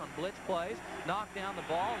quarterback on blitz plays, knocked down the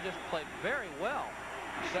ball, and just played very well.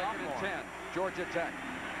 2nd and 10, Georgia Tech.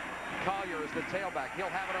 Collier is the tailback. He'll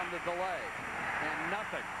have it on the delay, and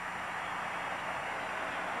nothing.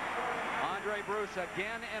 Andre Bruce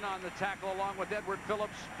again in on the tackle along with Edward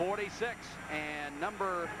Phillips, 46, and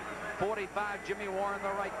number 45, Jimmy Warren,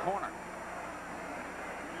 the right corner.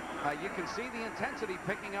 You can see the intensity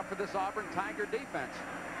picking up for this Auburn Tiger defense.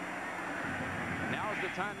 Now is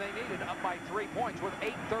the time they needed, up by 3 points with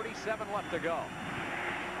 8:37 left to go.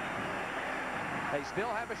 They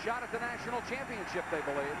still have a shot at the national championship, they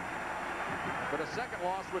believe. But a second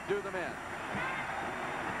loss would do them in.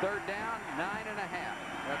 3rd down, 9.5.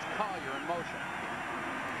 That's Collier in motion.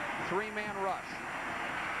 3-man rush.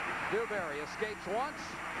 Dewberry escapes once,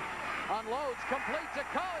 unloads, complete to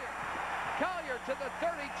Collier. Collier to the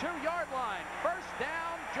 32-yard line. First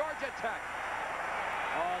down, Georgia Tech.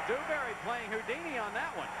 Oh, Dewberry playing Houdini on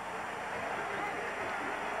that one.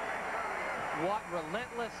 What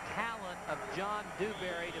relentless talent of John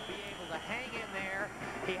Dewberry to be able to hang in there.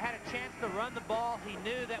 He had a chance to run the ball. He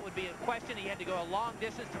knew that would be a question. He had to go a long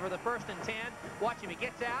distance for the 1st and 10. Watch him. He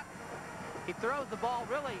gets out. He throws the ball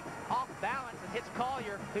really off balance and hits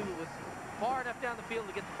Collier, who was far enough down the field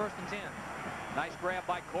to get the 1st and 10. Nice grab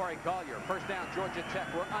by Corey Collier. First down, Georgia Tech.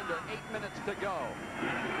 We're under 8 minutes to go.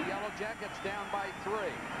 The Yellow Jackets down by 3.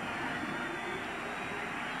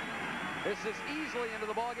 This is easily into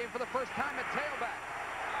the ballgame for the first time at tailback.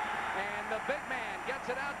 And the big man gets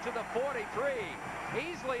it out to the 43.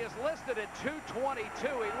 Easley is listed at 222.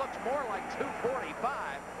 He looks more like 245.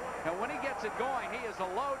 And when he gets it going, he is a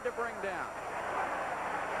load to bring down.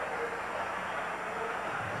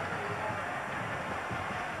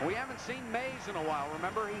 We haven't seen Mays in a while.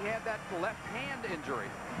 Remember, he had that left hand injury.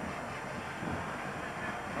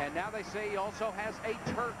 And now they say he also has a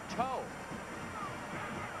turf toe.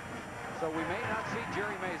 So we may not see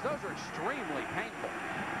Jerry Mays. Those are extremely painful.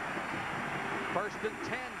 1st and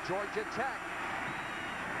 10, Georgia Tech.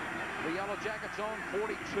 The Yellow Jackets own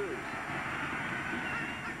 42.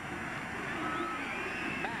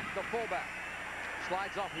 Mack, the fullback,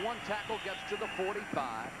 slides off one tackle, gets to the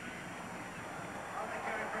 45.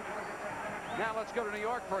 Now let's go to New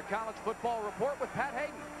York for a college football report with Pat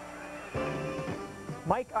Hayden.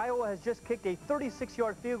 Mike, Iowa has just kicked a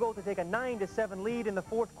 36-yard field goal to take a 9-7 lead in the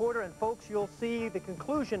 4th quarter. And folks, you'll see the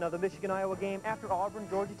conclusion of the Michigan-Iowa game after Auburn,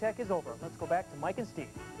 Georgia Tech is over. Let's go back to Mike and Steve.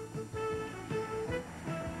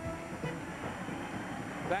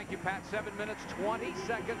 Thank you, Pat. 7 minutes, 20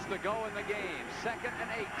 seconds to go in the game. 2nd and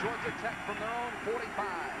 8, Georgia Tech from their own 45.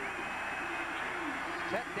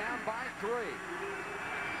 Tech down by 3.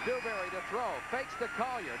 Dewberry to throw, fakes to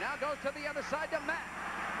Collier. Now goes to the other side to Mack.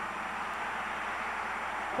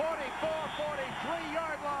 44-43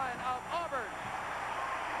 yard line of Auburn.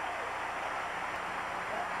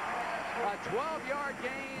 A 12-yard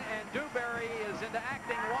gain, and Dewberry is into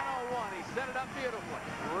acting 101. He set it up beautifully.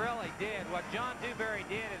 Really did. What John Dewberry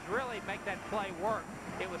did is really make that play work.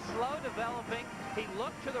 It was slow developing. He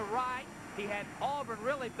looked to the right. He had Auburn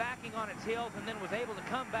really backing on its heels and then was able to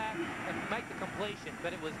come back and make the completion.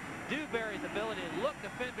 But it was Dewberry's ability to look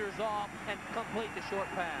defenders off and complete the short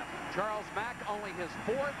pass. Charles Mack, only his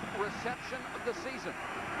 4th reception of the season.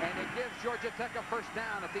 And it gives Georgia Tech a 1st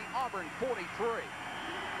down at the Auburn 43.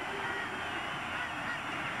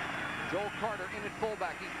 Joel Carter in at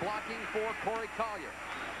fullback. He's blocking for Corey Collier.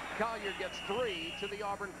 Collier gets 3 to the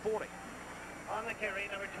Auburn 40. On the carry,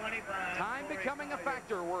 number 25. Time becoming a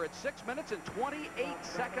factor. We're at 6 minutes and 28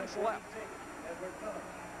 seconds left.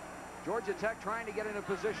 Georgia Tech trying to get in a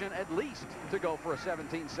position at least to go for a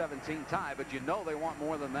 17-17 tie, but you know they want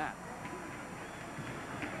more than that.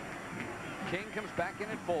 King comes back in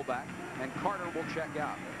at fullback, and Carter will check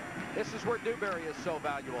out. This is where Dewberry is so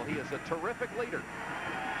valuable. He is a terrific leader.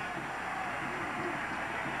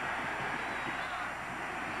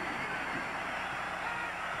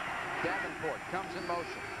 Davenport comes in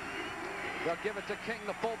motion. They'll give it to King,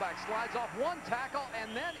 the fullback, slides off one tackle and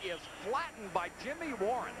then is flattened by Jimmy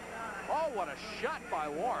Warren. Oh, what a shot by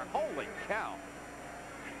Warren. Holy cow.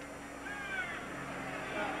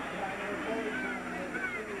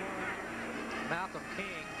 Malcolm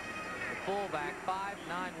King, the fullback, 5'9",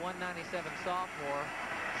 197 sophomore.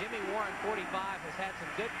 Jimmy Warren, 45, has had some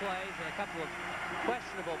good plays and a couple of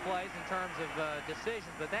questionable plays in terms of decisions,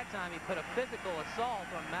 but that time he put a physical assault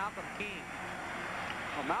on Malcolm King.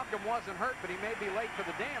 Well, Malcolm wasn't hurt, but he may be late for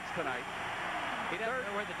the dance tonight. He doesn't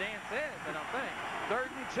know where the dance is, I don't think. 3rd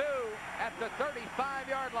and 2 at the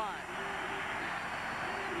 35-yard line.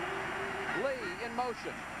 Lee in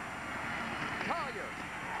motion. Collier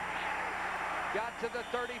got to the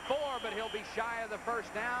 34, but he'll be shy of the 1st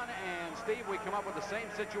down. And, Steve, we come up with the same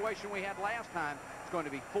situation we had last time. It's going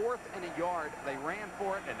to be 4th and a yard. They ran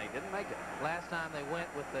for it, and they didn't make it. Last time they went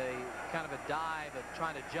with a kind of a dive and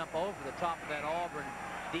trying to jump over the top of that Auburn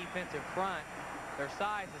defensive front. Their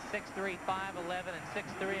size is 6'3", 5'11", and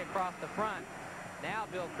 6'3" across the front. Now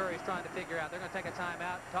Bill Curry's trying to figure out, they're going to take a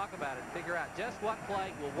timeout, talk about it, figure out just what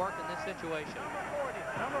play will work in this situation.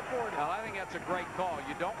 Number 40. Well, I think that's a great call.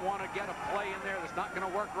 You don't want to get a play in there that's not going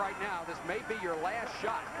to work right now. This may be your last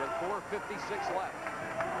shot with 4:56 left.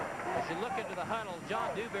 As you look into the huddle,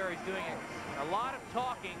 John Dewberry's doing a lot of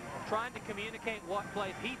talking, trying to communicate what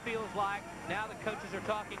plays he feels like. Now the coaches are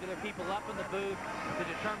talking to their people up in the booth to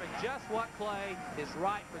determine just what play is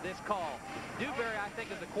right for this call. Dewberry, I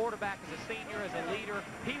think, as a quarterback, as a senior, as a leader,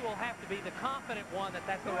 he will have to be the confident one that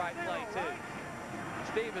that's the right play, too.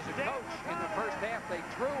 Steve, as a coach, in the 1st half, they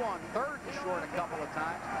threw on 3rd and short a couple of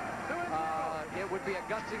times. It would be a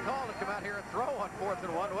gutsy call to come out here and throw on 4th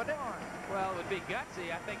and 1, wouldn't it? Well, it would be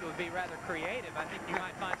gutsy. I think it would be rather creative. I think you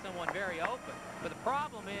might find someone very open. But the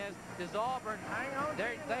problem is Auburn,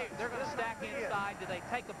 they're going to stack inside. Do they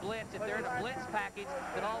take a blitz? If they're in a blitz package,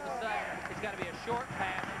 then all of a sudden it's got to be a short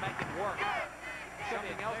pass to make it work.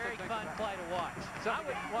 Something else very fun play to watch. I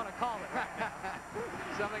wouldn't want to call it right now.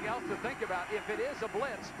 Something else to think about. If it is a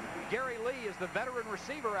blitz, Gary Lee is the veteran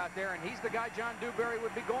receiver out there, and he's the guy John Dewberry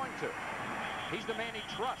would be going to. He's the man he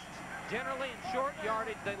trusts. Generally, in short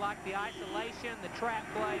yardage, they like the isolation, the trap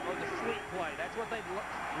play, or the sweep play. That's what they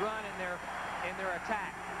run in their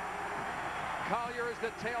attack. Collier is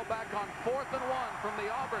the tailback on 4th and 1 from the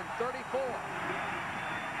Auburn 34.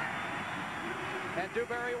 And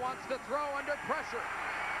Dewberry wants to throw under pressure.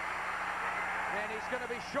 And he's going to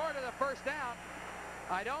be short of the 1st down.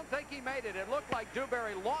 I don't think he made it. It looked like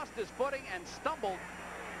Dewberry lost his footing and stumbled.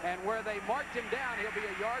 And where they marked him down, he'll be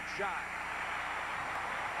a yard shy.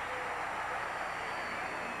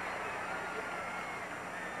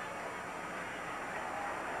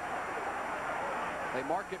 They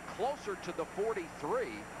mark it closer to the 43.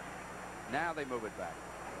 Now they move it back.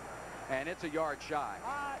 And it's a yard shy.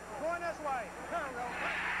 All right, going this way. There we go.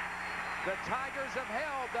 The Tigers have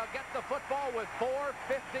held. They'll get the football with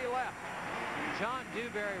 4:50 left. John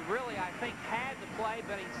Dewberry really, I think, had the play,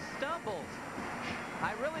 but he stumbles.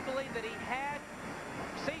 I really believe that he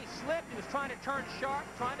he slipped. He was trying to turn sharp,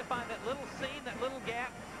 trying to find that little seam, that little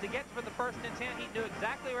gap to get for the first and 10. He knew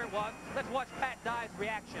exactly where it was. Let's watch Pat Dye's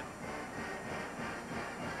reaction.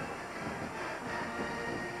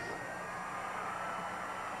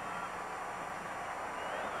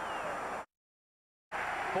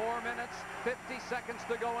 Four minutes, 50 seconds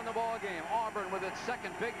to go in the ball game. Auburn with its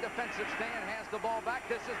second big defensive stand has the ball back.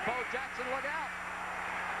 This is Bo Jackson. Look out.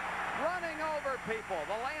 Running over people.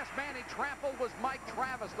 The last man he trampled was Mike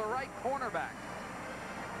Travis, the right cornerback.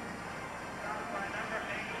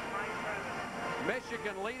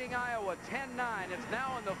 Michigan leading Iowa 10-9. It's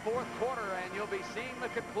now in the fourth quarter, and you'll be seeing the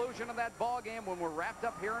conclusion of that ball game when we're wrapped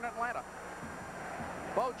up here in Atlanta.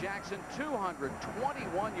 Bo Jackson,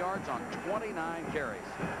 221 yards on 29 carries.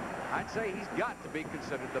 I'd say he's got to be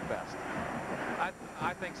considered the best.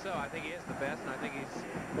 I think so. I think he is the best, and I think he's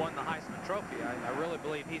won the Heisman Trophy. I really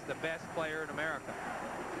believe he's the best player in America.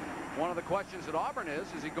 One of the questions at Auburn is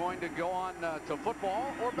he going to go on to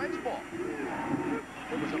football or baseball?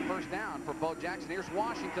 It was a first down for Bo Jackson. Here's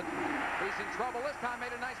Washington. He's in trouble this time.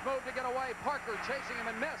 Made a nice move to get away. Parker chasing him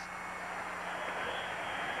and missed.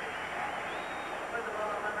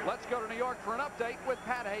 Let's go to New York for an update with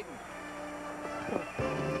Pat Hayden.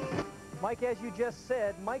 Mike, as you just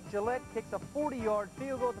said, Mike Gillette kicks a 40-yard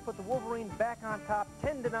field goal to put the Wolverines back on top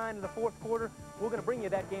 10-9 in the fourth quarter. We're going to bring you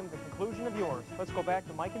that game at the conclusion of yours. Let's go back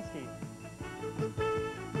to Mike and Steve.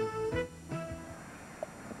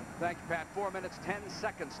 Thank you, Pat. 4 minutes, 10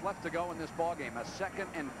 seconds left to go in this ball game. A 2nd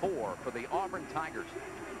and 4 for the Auburn Tigers.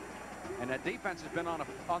 And that defense has been on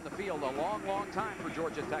the field a long, long time for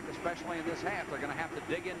Georgia Tech, especially in this half. They're going to have to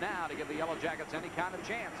dig in now to give the Yellow Jackets any kind of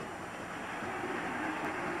chance.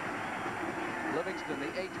 Livingston,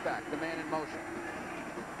 the H-back, the man in motion.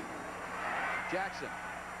 Jackson,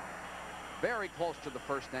 very close to the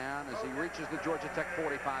first down as he reaches the Georgia Tech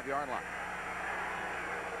 45-yard line.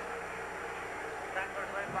 Tacklers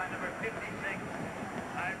led by number 56,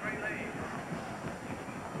 Ivory Lee.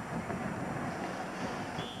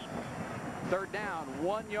 Third down,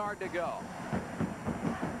 1 yard to go.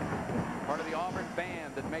 Part of the Auburn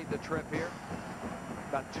band that made the trip here.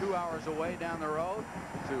 About 2 hours away down the road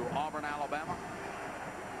to Auburn, Alabama.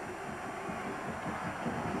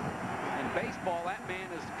 In baseball, that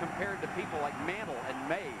man is compared to people like Mantle and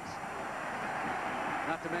Mays.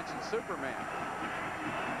 Not to mention Superman.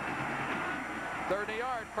 30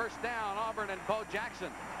 yard, first down, Auburn and Bo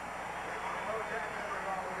Jackson.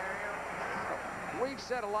 We've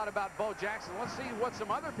said a lot about Bo Jackson. Let's see what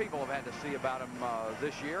some other people have had to see about him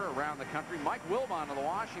this year around the country. Mike Wilbon of the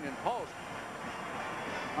Washington Post.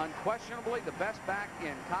 Unquestionably the best back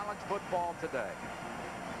in college football today.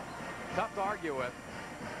 Tough to argue with.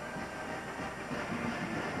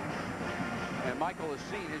 And Michael has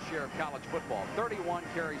seen his share of college football. 31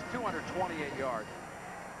 carries, 228 yards.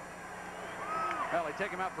 Well, they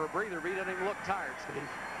take him out for a breather, but he doesn't even look tired, Steve.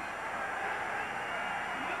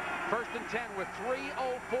 First and 10 with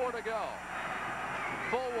 3:04 to go.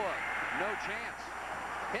 Fullwood, no chance.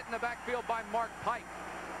 Hit in the backfield by Mark Pipe.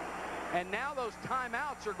 And now those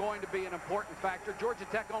timeouts are going to be an important factor. Georgia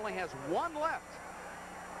Tech only has one left.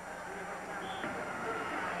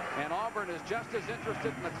 And Auburn is just as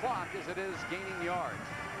interested in the clock as it is gaining yards.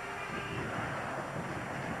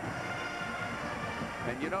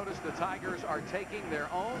 And you notice the Tigers are taking their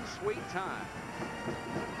own sweet time.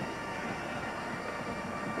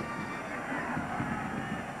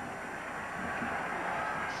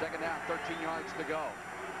 Second down, 13 yards to go.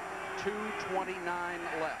 2:29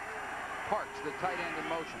 left. Parks, the tight end in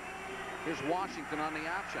motion. Here's Washington on the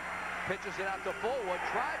option. Pitches it out to Fullwood.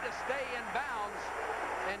 Tried to stay in bounds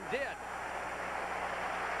and did.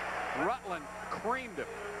 Rutland creamed him.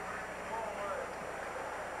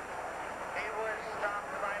 He was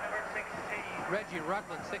stopped by number 16. Reggie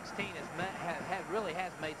Rutland, 16, really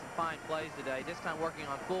has made some fine plays today. This time working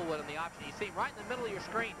on Fullwood on the option. You see him right in the middle of your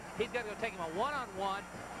screen. He's got to go take him a one-on-one.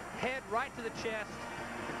 Head right to the chest.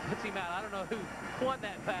 Puts him out. I don't know who won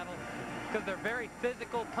that battle because they're very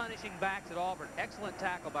physical, punishing backs at Auburn. Excellent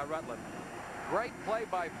tackle by Rutland. Great play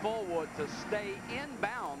by Fullwood to stay in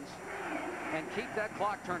bounds and keep that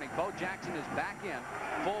clock turning. Bo Jackson is back in.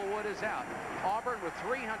 Fullwood is out. Auburn with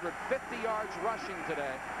 350 yards rushing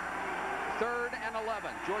today. 3rd and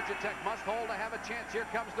 11. Georgia Tech must hold to have a chance. Here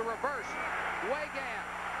comes the reverse. Weigand.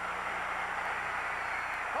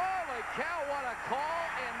 Holy cow, what a call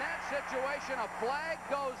in that situation. A flag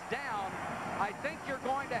goes down. I think you're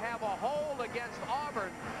going to have a hold against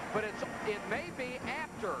Auburn, but it may be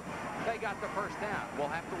after they got the first down. We'll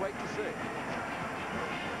have to wait to see.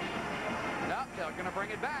 No, they're going to bring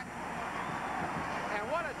it back. And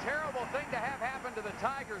what a terrible thing to have happen to the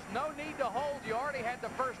Tigers. No need to hold. You already had the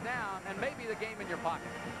first down and maybe the game in your pocket.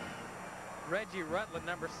 Reggie Rutland,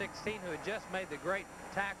 number 16, who had just made the great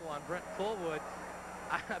tackle on Brent Fullwood.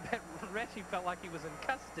 I bet Reggie felt like he was in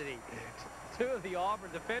custody. Two of the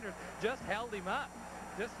Auburn defenders just held him up,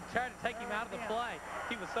 just trying to take him out of the play.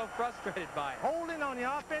 He was so frustrated by it. Holding on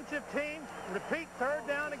the offensive team. Repeat, 3rd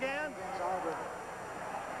down again.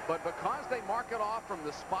 But because they mark it off from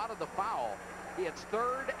the spot of the foul, it's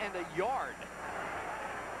 3rd and a yard.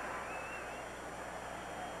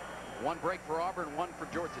 One break for Auburn, one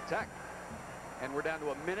for Georgia Tech. And we're down to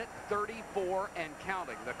 1:34 and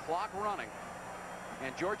counting. The clock running.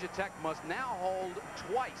 And Georgia Tech must now hold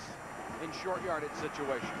twice in short yardage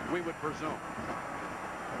situations, we would presume.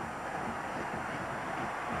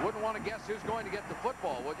 Wouldn't want to guess who's going to get the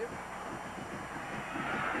football, would you?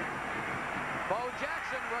 Bo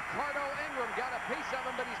Jackson, Ricardo Ingram got a piece of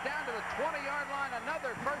him, but he's down to the 20-yard line.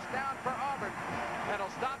 Another first down for Auburn. That'll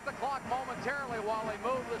stop the clock momentarily while they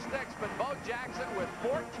move the sticks. But Bo Jackson with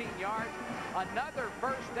 14 yards, another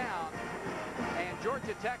first down. And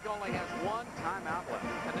Georgia Tech only has one timeout left.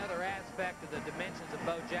 Another aspect of the dimensions of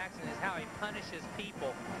Bo Jackson is how he punishes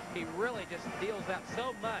people. He really just deals out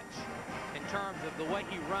so much in terms of the way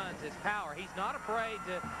he runs, his power. He's not afraid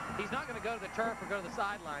to, he's not going to go to the turf or go to the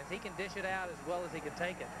sidelines. He can dish it out as well as he can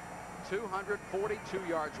take it. 242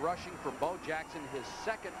 yards rushing for Bo Jackson, his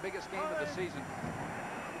second biggest game of the season.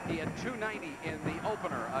 He had 290 in the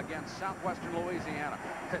opener against Southwestern Louisiana.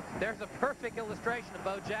 There's a perfect illustration of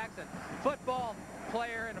Bo Jackson. Football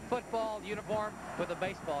player in a football uniform with a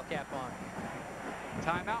baseball cap on.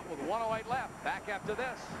 Timeout with 1:08 left. Back after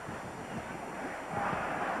this.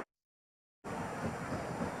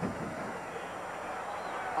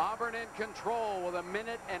 Auburn in control with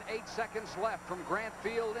 1:08 left from Grant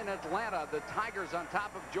Field in Atlanta. The Tigers on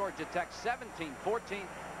top of Georgia Tech, 17-14.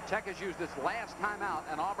 Tech has used its last timeout,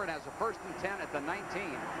 and Auburn has a 1st and 10 at the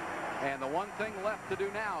 19. And the one thing left to do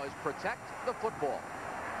now is protect the football.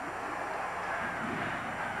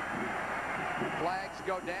 Flags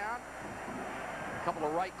go down. A couple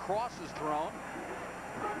of right crosses thrown.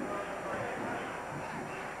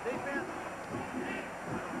 Defense.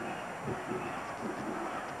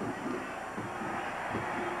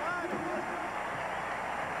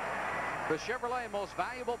 The Chevrolet most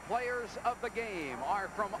valuable players of the game are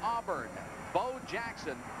from Auburn. Bo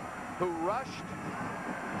Jackson, who rushed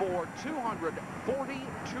for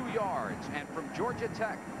 242 yards. And from Georgia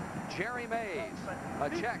Tech, Jerry Mays. A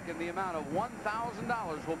check in the amount of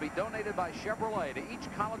 $1,000 will be donated by Chevrolet to each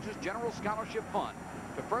college's General Scholarship Fund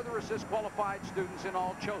to further assist qualified students in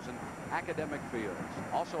all chosen academic fields.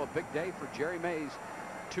 Also a big day for Jerry Mays.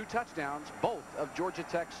 2 touchdowns, both of Georgia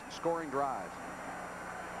Tech's scoring drives.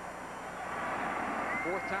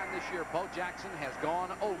 4th time this year, Bo Jackson has gone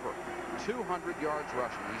over 200 yards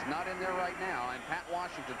rushing. He's not in there right now, and Pat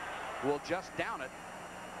Washington will just down it.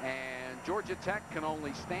 And Georgia Tech can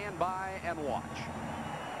only stand by and watch.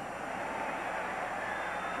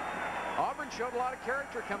 Auburn showed a lot of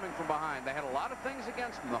character coming from behind. They had a lot of things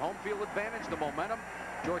against them. The home field advantage, the momentum.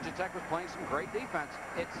 Georgia Tech was playing some great defense.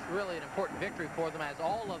 It's really an important victory for them, as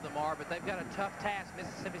all of them are, but they've got a tough task.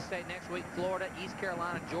 Mississippi State next week, Florida, East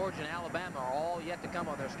Carolina, Georgia, and Alabama are all yet to come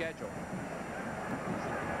on their schedule.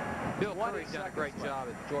 Bill Curry's done a great job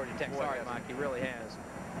at Georgia Tech. Sorry, Mike, he really has.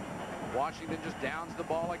 Washington just downs the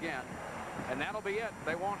ball again, and that'll be it.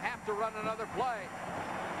 They won't have to run another play.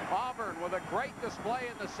 Auburn, with a great display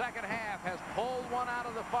in the second half, has pulled one out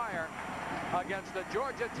of the fire against the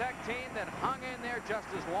Georgia Tech team that hung in there just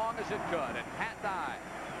as long as it could. And Pat Dye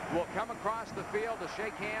will come across the field to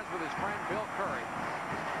shake hands with his friend Bill Curry.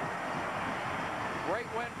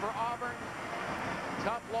 Great win for Auburn.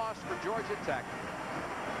 Tough loss for Georgia Tech.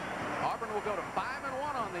 Auburn will go to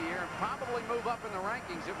 5-1 on the year and probably move up in the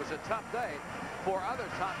rankings. It was a tough day for other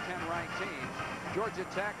top 10 ranked teams. Georgia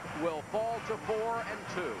Tech will fall to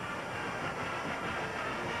 4-2.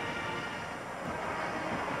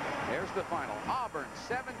 There's the final. Auburn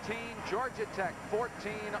 17, Georgia Tech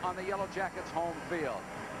 14 on the Yellow Jackets home field.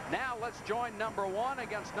 Now let's join number 1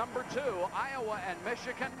 against number 2, Iowa and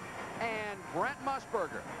Michigan, and Brent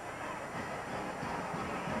Musburger